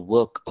the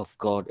work of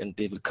God, and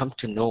they will come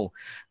to know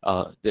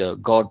the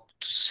God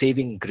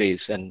saving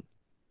grace, and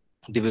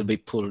they will be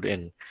pulled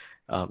in,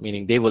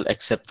 meaning they will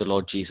accept the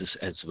Lord Jesus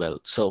as well.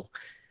 So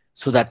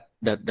that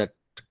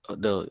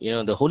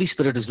the Holy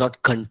Spirit is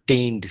not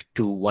contained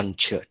to one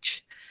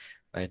church,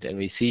 right? And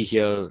we see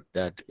here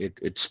that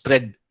it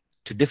spread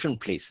to different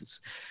places.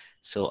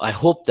 So I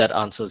hope that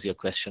answers your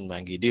question,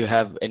 Mangi. Do you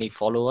have any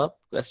follow-up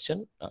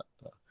question?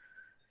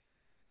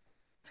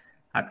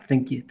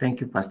 Thank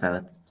you,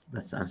 Pastor.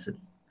 That's answered.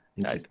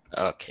 Thank you.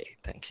 Okay,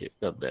 thank you.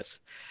 God bless.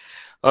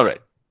 All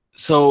right.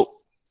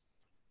 So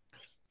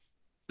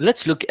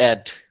let's look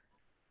at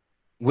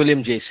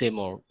William Joseph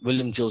Seymour,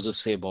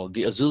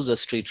 the Azusa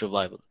Street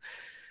Revival.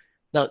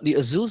 Now, the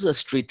Azusa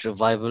Street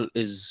Revival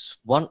is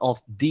one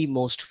of the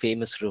most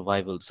famous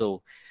revivals.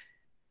 So,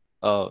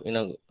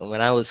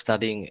 when I was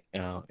studying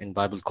in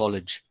Bible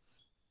college,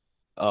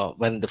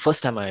 when the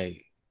first time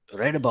I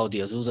read about the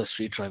Azusa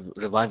Street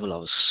Revival, I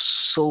was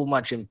so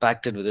much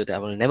impacted with it. I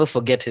will never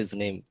forget his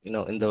name.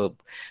 In the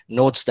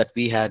notes that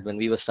we had when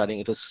we were studying,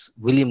 it was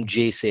William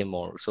J.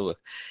 Seymour. So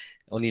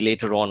only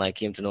later on I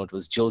came to know it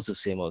was Joseph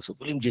Seymour. So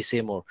William J.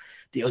 Seymour,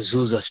 the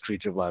Azusa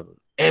Street Revival.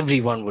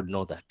 Everyone would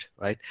know that,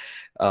 right?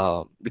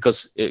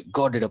 Because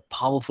God did a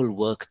powerful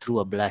work through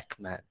a black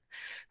man,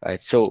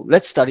 right? So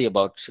let's study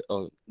about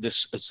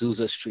this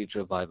Azusa Street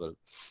Revival.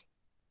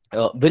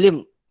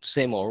 William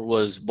Seymour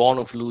was born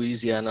of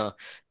Louisiana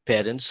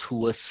parents who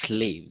were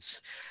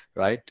slaves,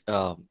 right?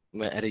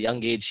 At a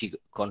young age, he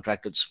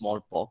contracted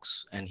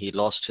smallpox and he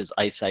lost his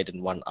eyesight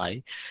in one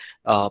eye.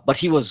 But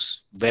he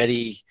was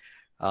very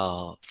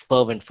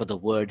fervent for the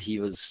word. He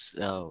was,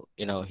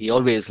 he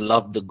always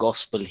loved the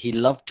gospel. He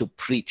loved to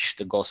preach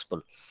the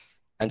gospel.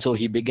 And so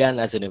he began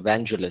as an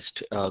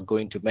evangelist,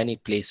 going to many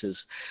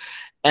places.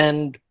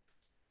 And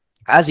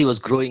as he was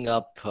growing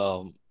up,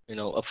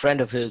 a friend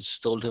of his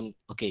told him,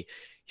 "Okay,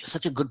 you're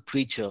such a good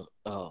preacher.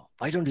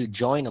 Why don't you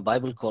join a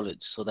Bible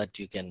college so that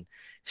you can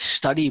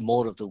study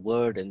more of the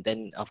Word, and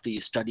then after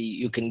you study,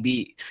 you can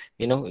be,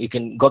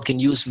 God can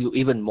use you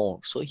even more."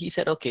 So he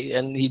said, "Okay,"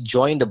 and he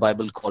joined a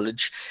Bible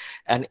college,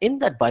 and in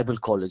that Bible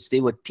college,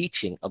 they were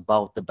teaching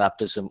about the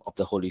baptism of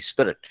the Holy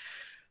Spirit.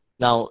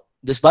 Now,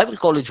 this Bible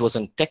college was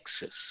in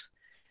Texas,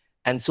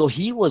 and so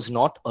he was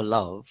not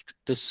allowed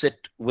to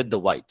sit with the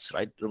whites,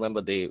 right?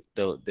 Remember, the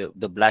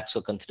blacks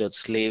were considered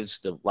slaves.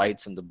 The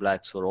whites and the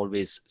blacks were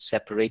always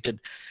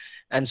separated.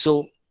 And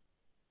so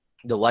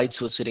the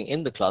whites were sitting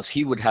in the class.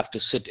 He would have to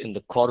sit in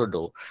the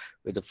corridor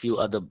with a few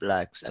other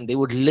blacks, and they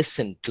would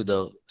listen to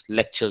the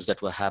lectures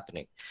that were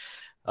happening.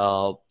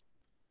 uh,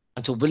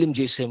 and so William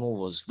J. Seymour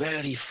was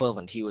very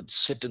fervent. He would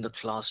sit in the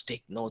class,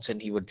 take notes,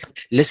 and he would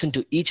listen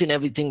to each and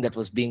everything that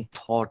was being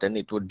taught. And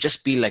it would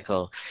just be like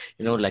a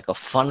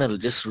funnel,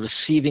 just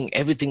receiving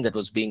everything that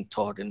was being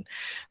taught. And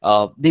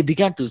they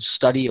began to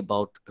study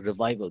about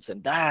revivals,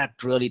 and that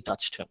really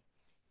touched him.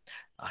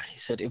 He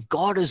said, if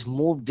God has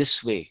moved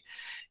this way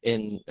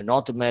in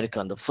North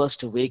America on the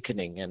first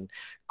awakening, and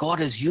God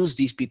has used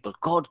these people,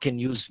 God can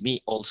use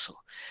me also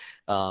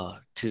to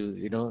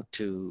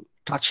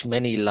touch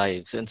many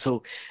lives. And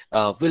so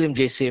William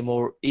J.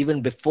 Seymour,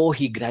 even before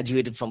he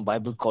graduated from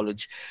Bible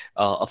college,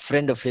 a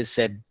friend of his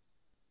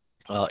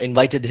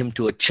invited him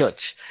to a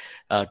church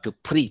to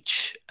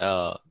preach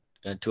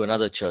to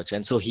another church.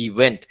 And so he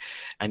went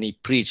and he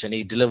preached and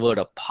he delivered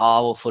a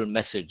powerful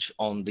message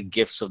on the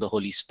gifts of the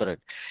Holy Spirit.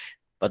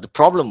 But the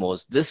problem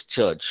was, this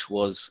church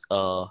was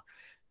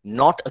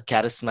not a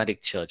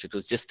charismatic church. It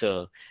was just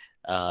a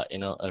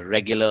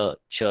regular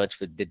church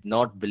which did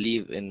not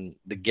believe in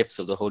the gifts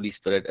of the Holy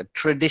Spirit, a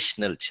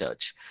traditional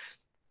church.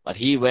 But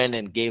he went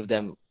and gave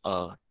them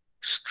a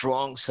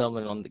strong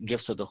sermon on the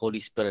gifts of the Holy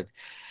Spirit.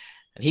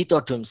 And he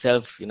thought to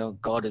himself,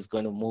 God is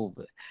going to move.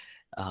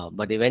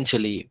 But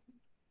eventually,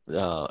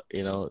 they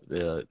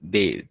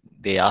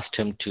asked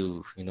him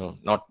to,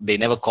 not, they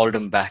never called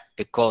him back,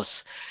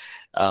 because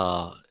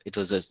it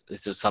was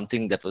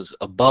something that was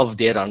above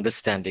their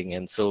understanding.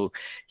 And so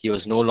he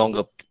was no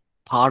longer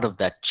part of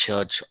that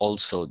church.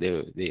 Also,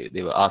 they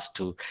were asked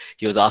to,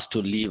 he was asked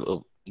to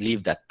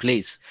leave that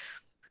place.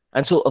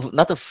 And so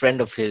another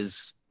friend of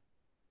his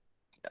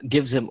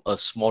gives him a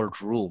small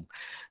room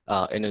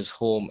in his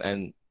home,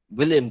 and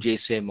William J.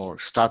 Seymour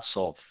starts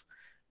off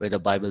with a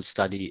Bible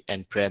study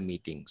and prayer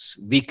meetings,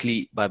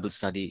 weekly Bible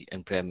study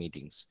and prayer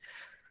meetings.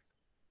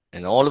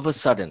 And all of a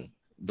sudden,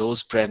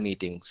 those prayer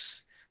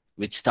meetings,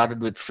 which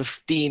started with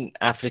 15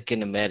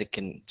 African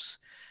Americans,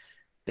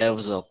 there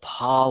was a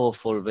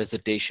powerful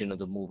visitation of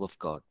the move of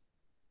God.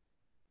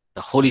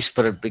 The Holy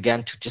Spirit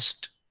began to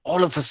just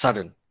all of a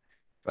sudden,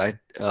 right,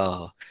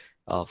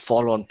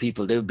 fall on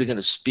people. They would begin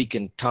to speak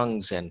in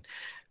tongues, and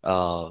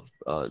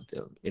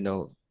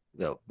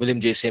William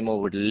J. Seymour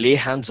would lay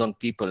hands on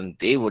people, and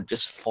they would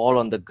just fall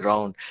on the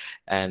ground.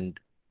 And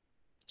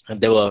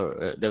there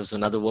was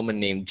another woman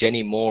named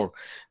Jenny Moore,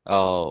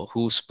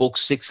 who spoke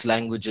 6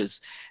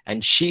 languages,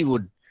 and she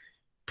would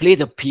play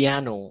the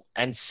piano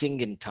and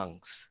sing in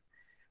tongues.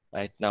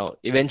 Right now,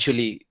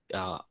 eventually,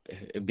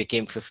 it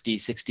became 50,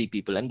 60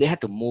 people, and they had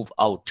to move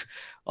out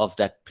of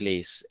that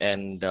place.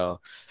 And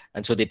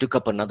so they took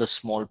up another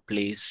small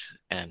place,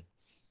 and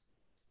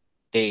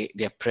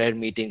their prayer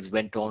meetings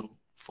went on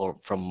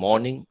from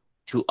morning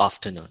to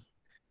afternoon.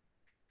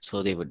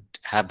 So they would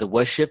have the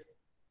worship,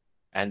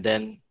 and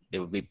then they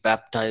would be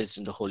baptized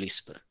in the Holy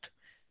Spirit.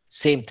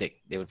 Same thing.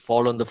 They would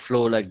fall on the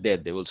floor like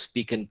that. They will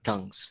speak in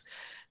tongues.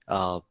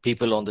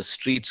 People on the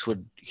streets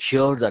would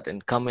hear that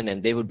and come in,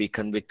 and they would be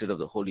convicted of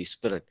the Holy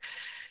Spirit.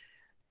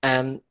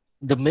 And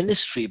the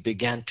ministry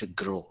began to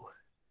grow.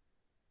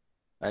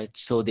 Right?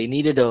 So they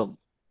needed a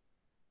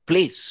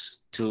place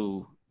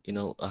to,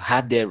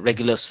 have their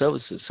regular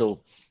services.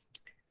 So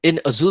in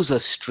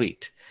Azusa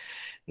Street,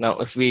 now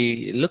if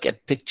we look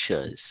at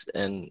pictures,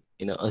 and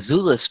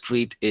Azusa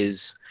Street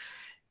is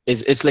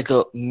it's like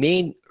a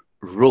main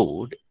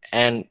road,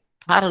 and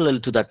parallel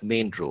to that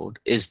main road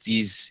is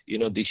these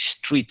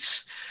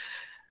streets.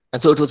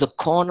 And so it was a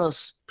corner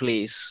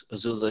place,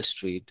 Azusa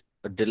Street,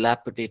 a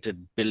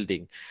dilapidated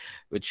building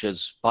which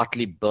was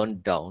partly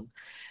burned down.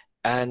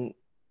 And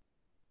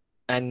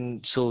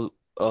so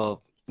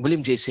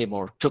William J.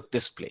 Seymour took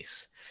this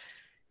place.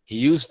 He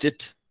used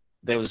it.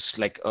 There was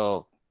like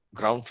a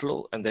ground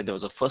floor, and then there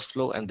was a first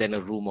floor, and then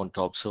a room on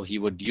top. So he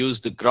would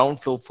use the ground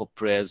floor for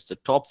prayers. The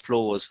top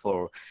floor was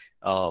for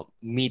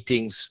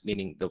meetings,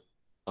 meaning the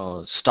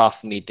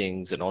staff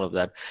meetings and all of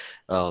that,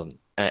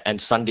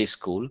 and Sunday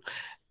school.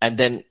 And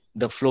then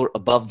the floor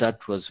above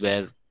that was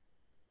where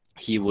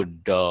he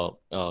would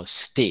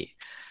stay.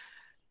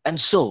 And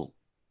so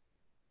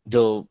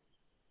the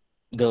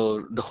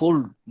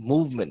whole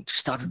movement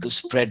started to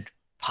spread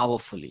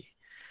powerfully.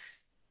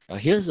 Now,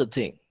 here's the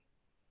thing.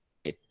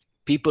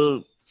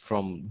 People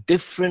from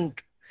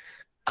different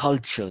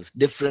cultures,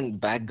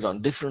 different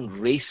background, different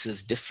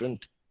races,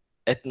 different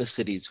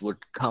ethnicities would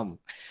come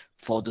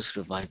for this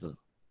revival.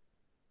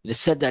 It is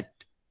said that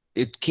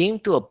it came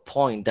to a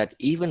point that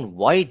even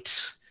white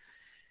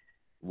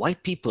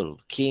people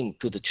came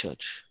to the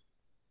church,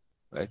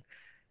 right?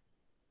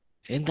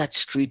 In that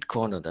street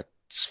corner, that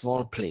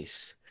small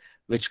place,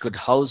 which could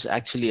house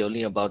actually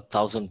only about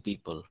 1,000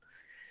 people,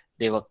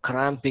 they were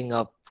cramping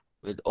up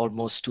with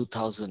almost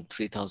 2,000,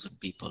 3,000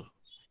 people.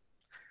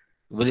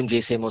 William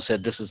J. Seymour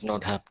said, "This is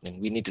not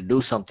happening. We need to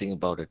do something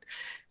about it."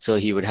 So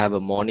he would have a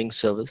morning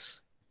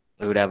service.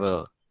 We would have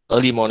a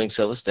early morning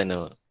service, then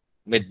a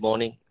mid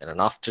morning, and an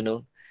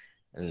afternoon,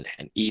 and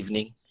an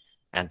evening,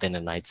 and then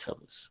a night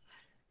service.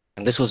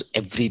 And this was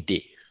every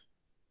day.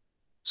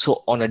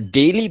 So on a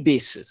daily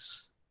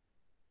basis,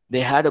 they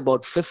had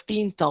about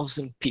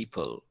 15,000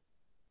 people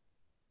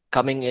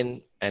coming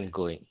in and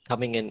going,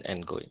 coming in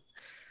and going.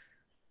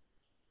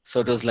 So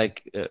it was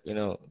like,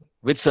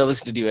 which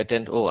service did you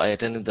attend? Oh, I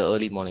attended the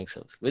early morning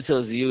service. Which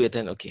service do you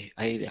attend? Okay,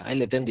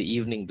 I'll attend the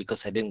evening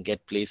because I didn't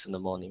get place in the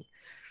morning.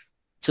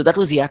 So that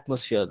was the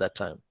atmosphere at that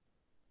time.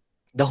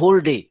 The whole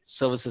day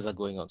services are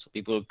going on. So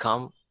people will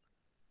come,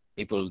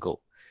 people will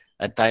go.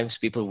 At times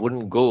people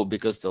wouldn't go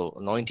because the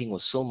anointing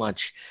was so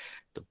much,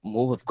 the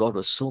move of God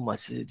was so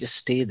much, they just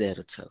stay there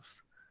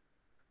itself.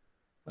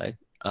 Right?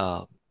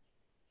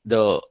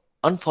 The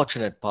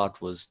unfortunate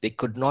part was they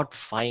could not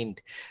find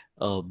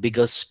a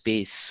bigger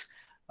space,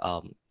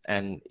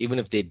 and even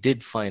if they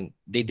did find,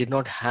 they did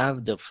not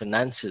have the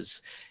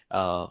finances,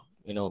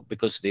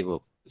 because they were,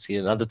 see,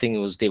 another thing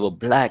was they were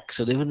black,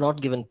 so they were not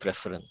given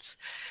preference,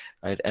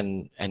 right?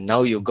 And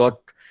now you got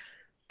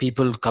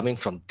people coming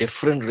from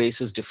different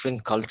races,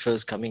 different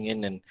cultures coming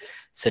in and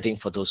sitting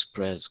for those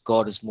prayers.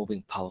 God is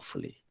moving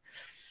powerfully.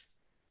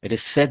 It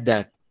is said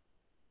that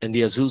in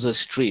the Azusa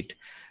Street,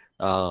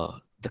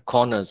 the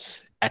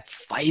corners at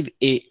 5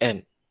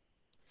 a.m.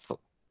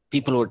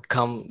 People would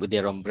come with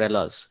their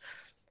umbrellas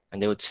and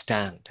they would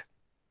stand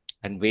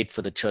and wait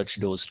for the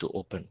church doors to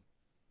open.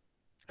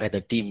 And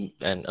the team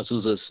and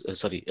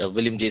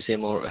William J.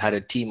 Seymour had a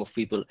team of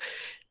people.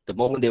 The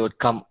moment they would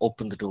come,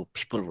 open the door,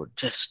 people would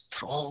just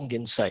throng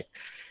inside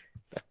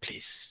that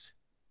place.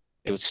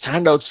 They would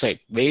stand outside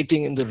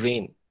waiting in the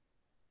rain.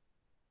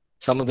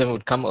 Some of them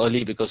would come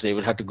early because they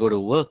would have to go to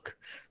work.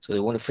 So they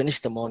want to finish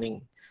the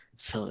morning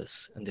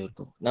service and they would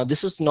go. Now,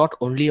 this is not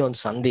only on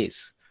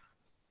Sundays.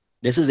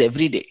 This is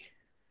every day,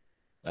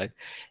 right?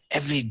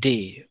 Every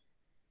day,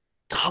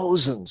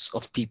 thousands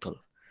of people,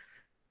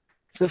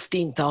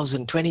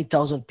 15,000,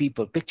 20,000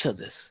 people. Picture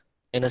this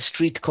in a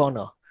street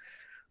corner.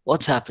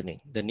 What's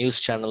happening? The news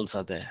channels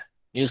are there.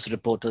 News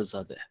reporters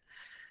are there.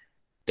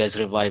 There's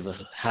revival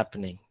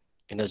happening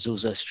in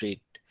Azusa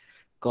Street.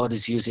 God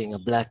is using a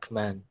black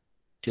man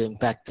to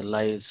impact the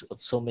lives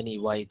of so many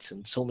whites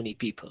and so many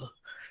people.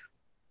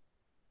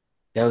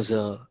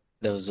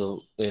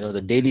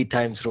 The Daily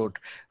Times wrote,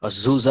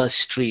 Azusa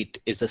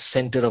Street is the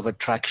center of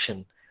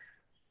attraction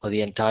for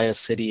the entire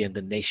city and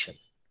the nation.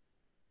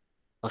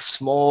 A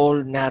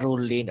small, narrow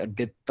lane, a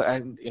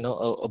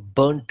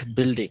burnt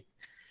building.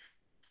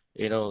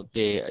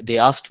 They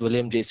asked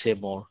William J.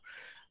 Seymour,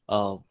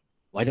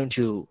 why don't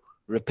you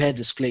repair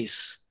this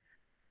place?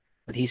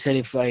 But he said,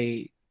 if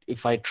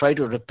I try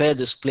to repair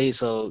this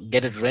place or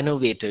get it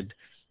renovated,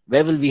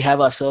 where will we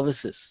have our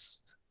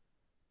services?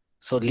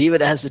 So leave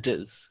it as it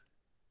is.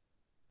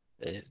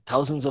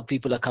 Thousands of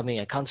people are coming.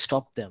 I can't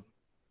stop them.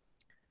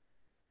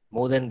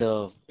 More than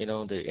the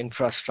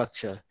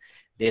infrastructure,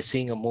 they're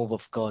seeing a move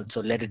of God. So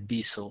let it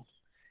be so.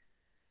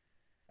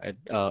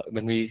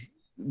 When we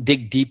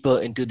dig deeper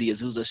into the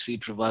Azusa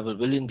Street revival,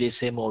 William J.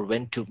 Seymour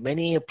went to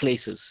many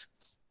places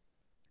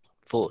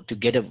to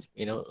get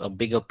a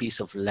bigger piece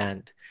of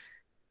land.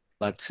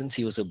 But since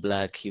he was a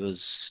black, he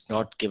was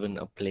not given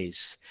a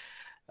place.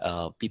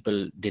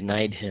 People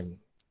denied him.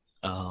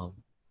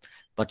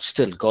 But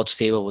still, God's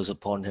favor was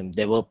upon him.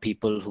 There were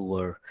people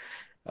who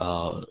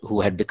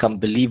had become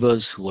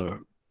believers, who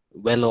were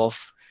well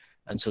off,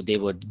 and so they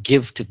would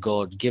give to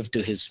God, give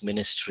to his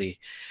ministry,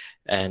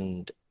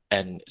 and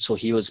so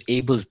he was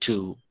able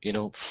to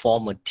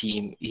form a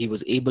team. He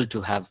was able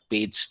to have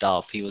paid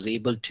staff. He was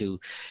able to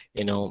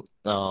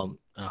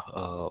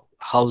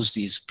house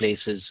these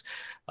places,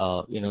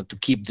 to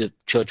keep the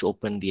church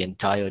open the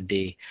entire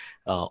day,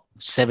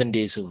 7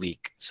 days a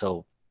week.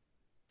 So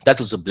that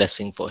was a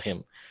blessing for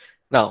him.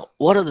 Now,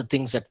 what are the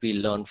things that we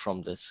learn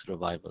from this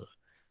revival,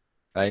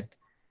 right?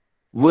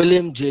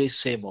 William J.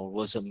 Seymour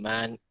was a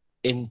man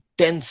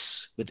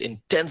with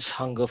intense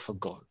hunger for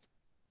God.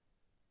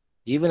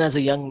 Even as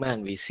a young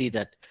man, we see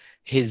that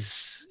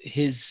his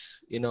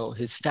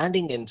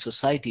standing in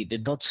society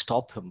did not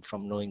stop him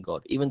from knowing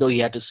God. Even though he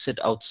had to sit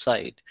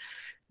outside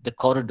the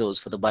corridors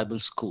for the Bible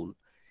school,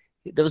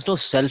 there was no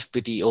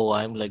self-pity. Oh,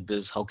 I'm like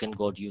this. How can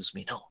God use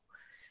me? No.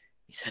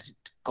 He said,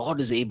 God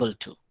is able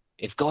to.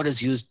 If God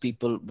has used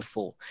people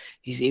before,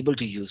 he's able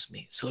to use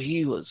me. So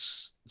he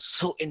was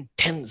so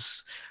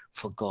intense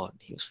for God.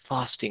 He was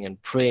fasting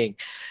and praying.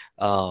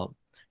 While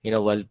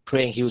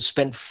praying, he would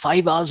spend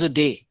 5 hours a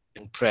day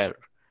in prayer.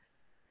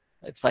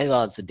 5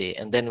 hours a day.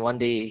 And then one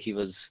day he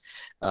was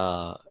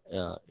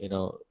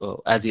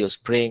as he was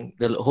praying,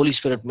 the Holy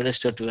Spirit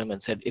ministered to him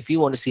and said, if you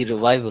want to see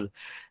revival,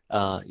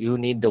 you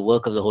need the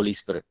work of the Holy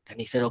Spirit. And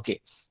he said,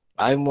 okay,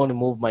 I want to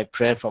move my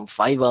prayer from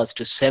 5 hours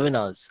to 7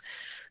 hours.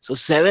 So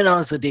 7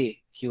 hours a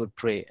day he would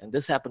pray. And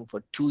this happened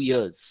for 2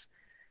 years,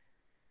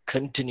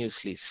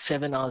 continuously,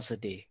 7 hours a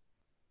day.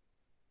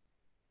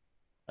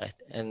 Right?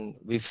 And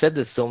we've said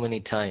this so many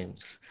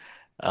times.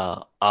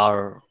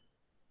 Our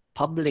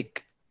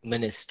public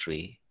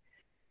ministry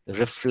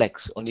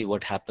reflects only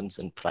what happens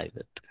in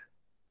private.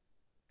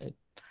 Right?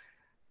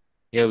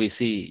 Here we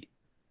see,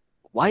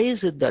 why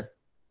is it that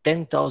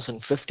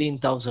 10,000,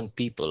 15,000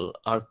 people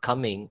are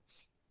coming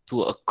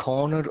to a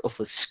corner of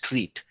a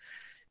street,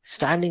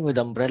 standing with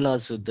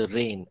umbrellas with the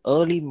rain,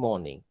 early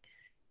morning,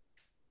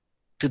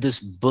 to this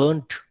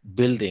burnt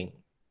building,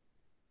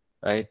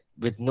 right,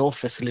 with no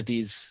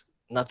facilities,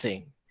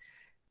 nothing,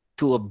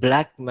 to a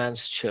black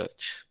man's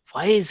church?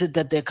 Why is it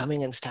that they're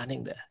coming and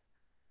standing there?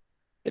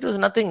 It was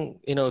nothing,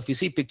 if you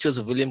see pictures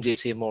of William J.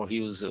 Seymour,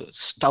 he was a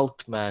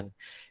stout man,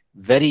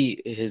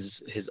 very,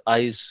 his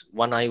eyes,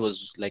 one eye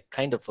was like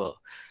kind of a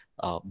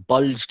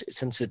bulged,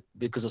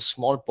 because of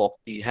smallpox.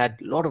 He had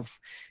a lot of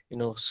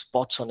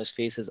spots on his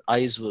face. His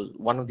eyes was,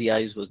 one of the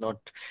eyes was not,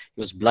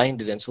 he was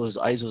blinded, and so his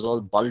eyes was all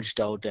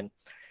bulged out, and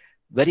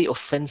very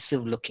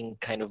offensive looking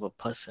kind of a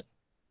person.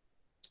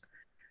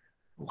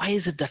 Why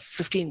is it that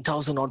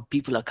 15,000 odd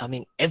people are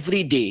coming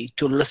every day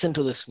to listen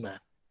to this man?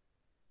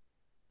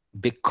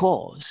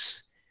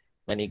 Because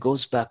when he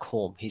goes back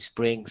home, he's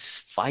praying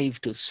 5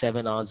 to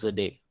 7 hours a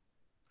day.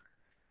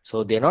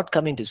 So they're not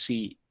coming to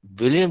see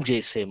William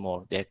J.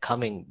 Seymour. They're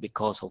coming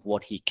because of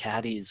what he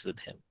carries with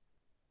him.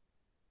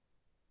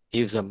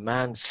 He was a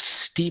man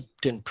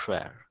steeped in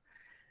prayer.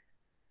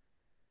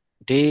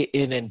 Day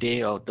in and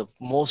day out, the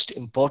most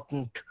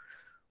important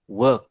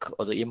work,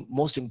 or the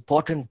most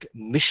important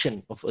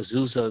mission of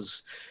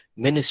Azusa's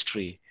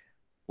ministry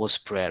was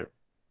prayer.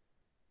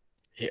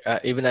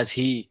 Even as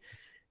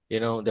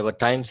there were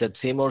times that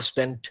Seymour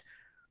spent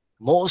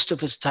most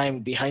of his time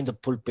behind the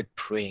pulpit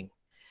praying.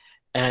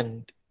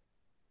 And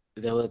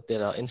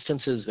there are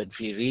instances when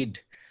we read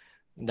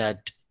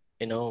that,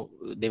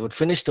 they would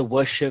finish the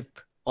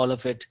worship, all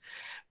of it.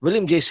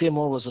 William J.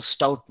 Seymour was a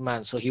stout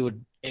man, so he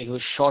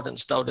was short and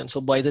stout. And so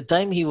by the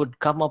time he would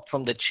come up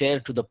from the chair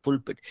to the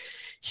pulpit,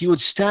 he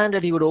would stand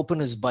and he would open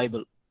his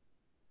Bible.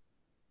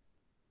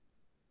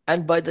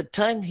 And by the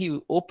time he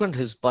opened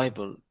his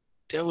Bible,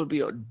 there would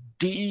be a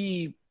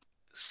deep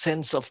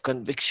sense of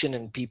conviction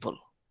in people.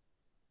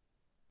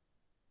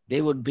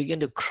 They would begin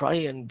to cry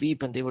and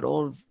weep, and they would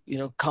all,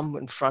 come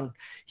in front.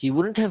 He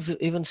wouldn't have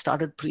even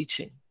started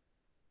preaching.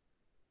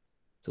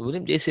 So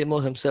William J.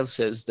 Seymour himself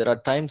says, there are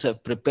times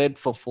I've prepared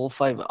for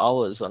 4-5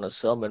 hours on a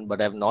sermon,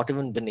 but I've not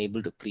even been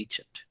able to preach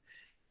it.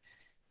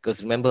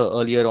 Because remember,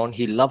 earlier on,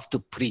 he loved to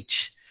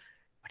preach,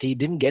 but he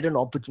didn't get an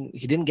opportunity.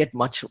 He didn't get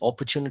much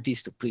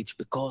opportunities to preach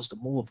because the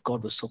move of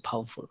God was so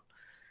powerful.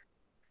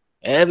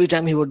 Every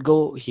time he would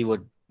go,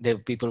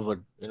 people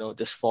would,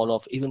 just fall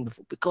off, even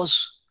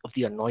because of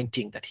the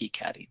anointing that he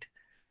carried.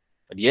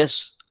 But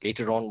yes,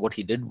 later on, what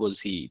he did was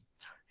he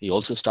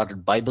also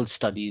started Bible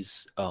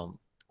studies,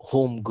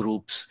 home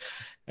groups,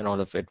 and all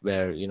of it,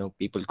 where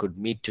people could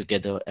meet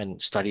together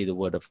and study the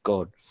Word of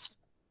God.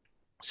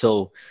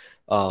 So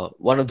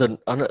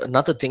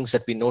another things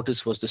that we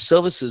noticed was the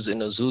services in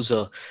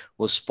Azusa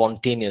was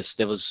spontaneous.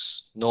 There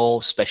was no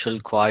special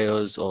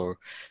choirs or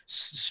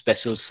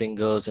special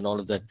singers and all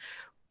of that.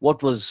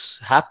 What was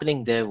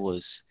happening there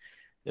was,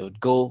 they would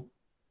go,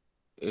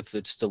 if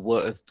it's the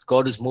word, if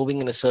God is moving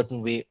in a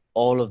certain way,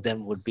 all of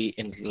them would be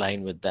in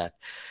line with that.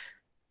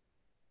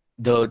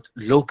 The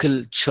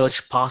local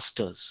church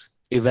pastors,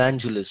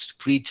 evangelists,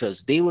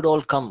 preachers, they would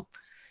all come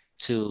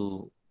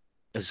to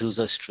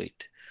Azusa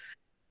Street.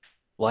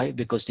 Why?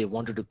 Because they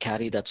wanted to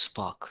carry that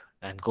spark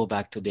and go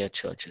back to their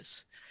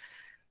churches.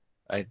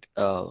 Right?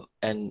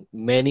 And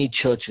many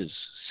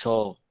churches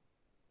saw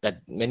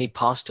that, many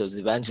pastors,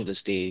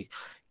 evangelists, they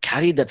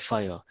carried that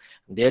fire.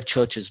 Their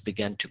churches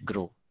began to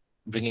grow,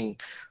 bringing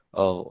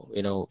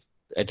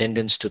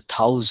attendance to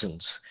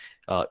thousands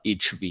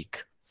each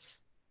week.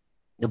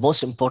 The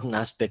most important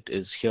aspect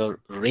is here,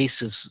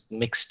 races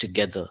mixed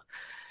together,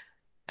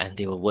 and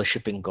they were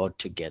worshiping God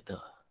together,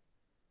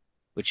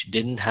 which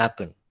didn't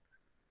happen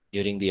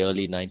during the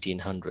early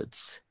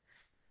 1900s.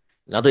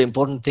 Another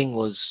important thing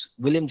was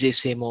William J.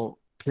 Seymour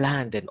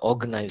planned and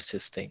organized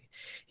his thing.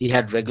 He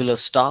had regular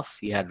staff,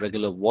 he had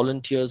regular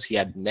volunteers, he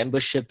had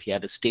membership, he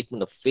had a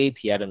statement of faith,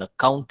 he had an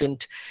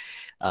accountant,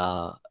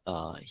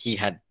 he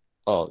had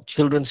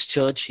children's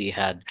church, he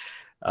had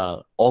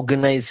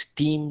organized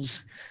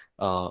teams,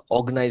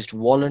 organized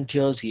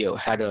volunteers, he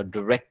had a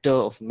director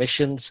of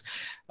missions,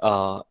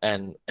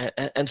 and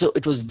so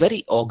it was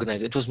very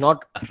organized. It was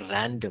not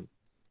random.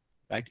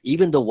 Right?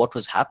 Even though what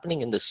was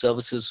happening in the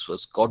services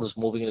was God was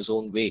moving in his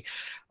own way,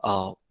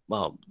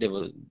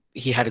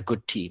 he had a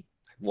good team,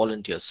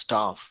 volunteers,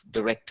 staff,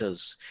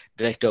 directors,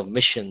 director of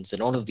missions,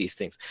 and all of these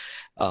things.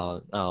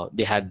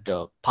 They had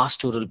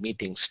pastoral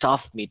meetings,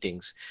 staff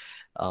meetings.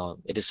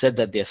 It is said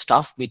that their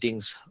staff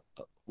meetings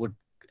would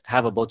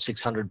have about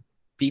 600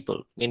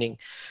 people, meaning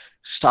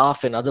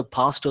staff and other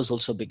pastors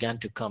also began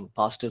to come,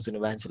 pastors and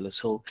evangelists.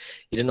 So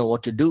he didn't know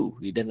what to do.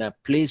 He didn't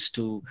have place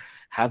to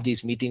have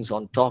these meetings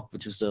on top,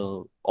 which is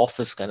the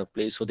office kind of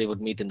place. So they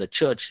would meet in the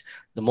church.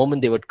 The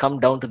moment they would come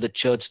down to the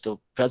church, the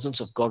presence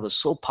of God was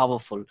so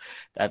powerful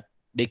that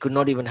they could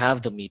not even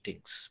have the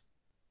meetings,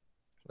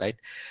 right?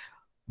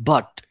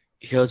 But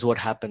here's what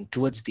happened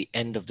towards the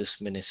end of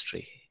this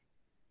ministry.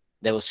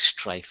 There was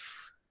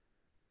strife,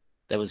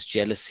 there was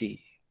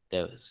jealousy,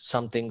 there was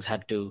some things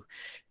had to,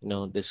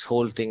 this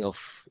whole thing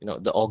of,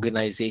 the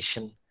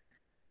organization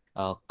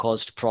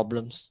caused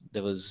problems.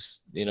 There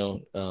was,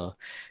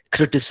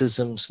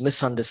 criticisms,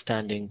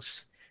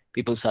 misunderstandings.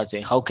 People start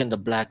saying, how can the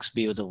blacks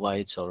be with the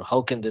whites, or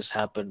how can this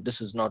happen,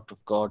 this is not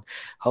of God,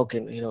 how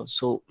can,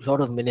 so a lot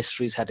of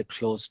ministries had to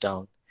close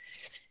down.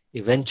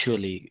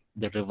 Eventually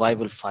the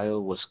revival fire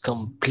was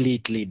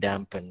completely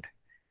dampened.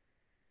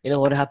 You know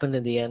what happened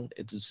in the end?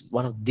 It was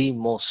one of the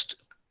most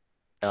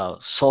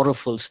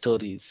sorrowful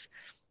stories.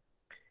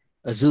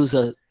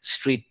 Azusa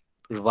Street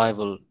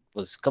revival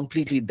was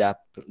completely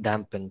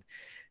dampened.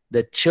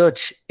 The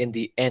church in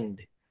the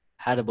end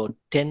had about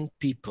 10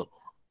 people,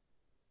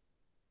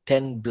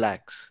 10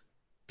 blacks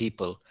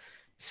people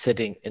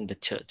sitting in the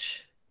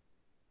church,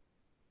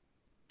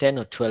 10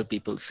 or 12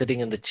 people sitting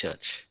in the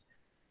church.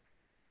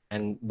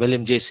 And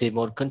William J.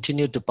 Seymour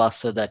continued to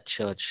pastor that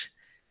church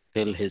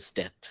till his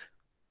death.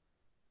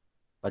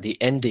 But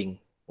the ending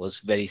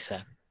was very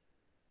sad.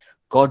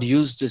 God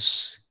used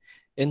this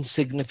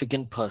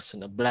insignificant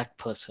person, a black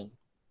person,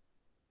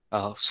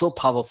 so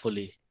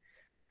powerfully.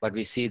 But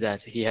we see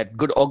that he had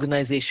good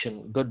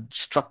organization, good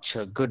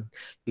structure, good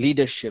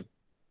leadership,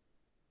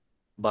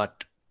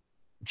 but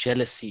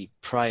jealousy,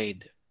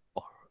 pride,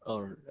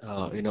 or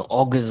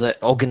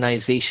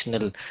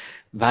organizational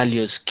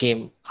values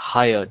came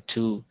higher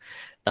to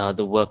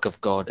the work of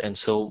God, and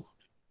so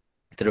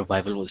the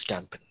revival was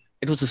dampened.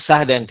 It was a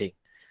sad ending,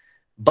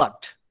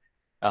 but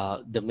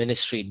the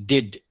ministry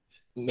did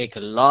make a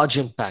large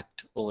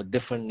impact over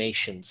different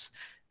nations,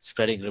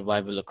 spreading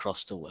revival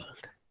across the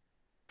world.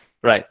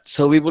 Right.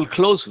 So we will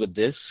close with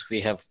this.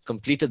 We have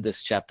completed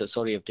this chapter.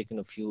 Sorry, I've taken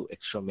a few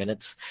extra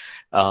minutes.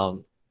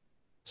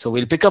 So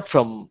we'll pick up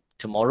from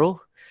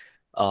tomorrow.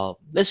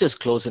 Let's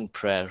just close in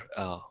prayer.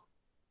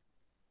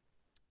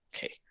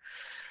 Okay.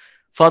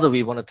 Father,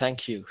 we want to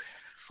thank you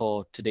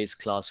for today's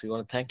class. We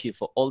want to thank you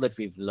for all that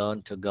we've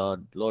learned, to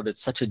God. Lord,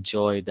 it's such a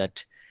joy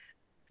that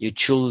you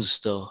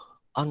chose the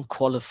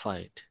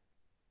unqualified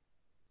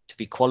to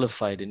be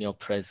qualified in your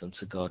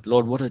presence, God.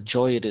 Lord, what a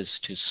joy it is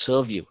to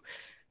serve you.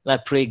 And I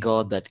pray,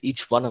 God, that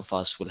each one of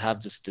us will have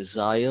this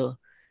desire,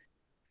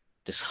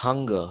 this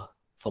hunger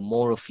for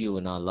more of you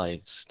in our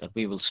lives, that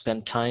we will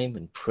spend time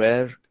in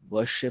prayer,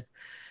 worship,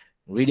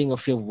 reading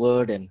of your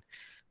word, and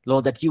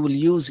Lord, that you will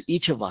use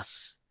each of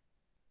us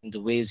in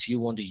the ways you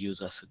want to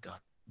use us, God.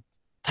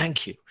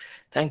 Thank you.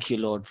 Thank you,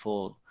 Lord,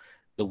 for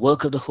the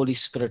work of the Holy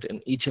Spirit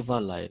in each of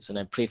our lives. And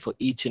I pray for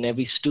each and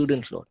every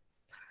student, Lord,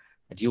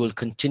 that you will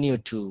continue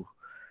to,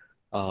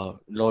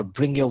 Lord,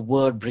 bring your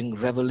word, bring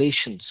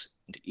revelations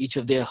into each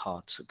of their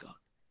hearts, God.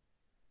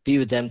 Be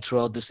with them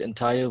throughout this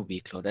entire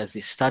week, Lord, as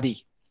they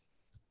study.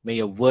 May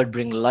your word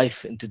bring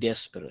life into their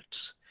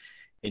spirits.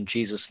 In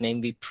Jesus'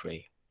 name we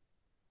pray.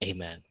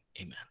 Amen.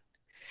 Amen.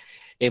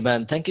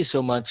 Amen. Thank you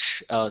so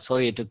much.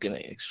 Sorry it took an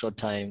extra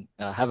time.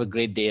 Have a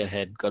great day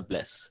ahead. God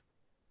bless.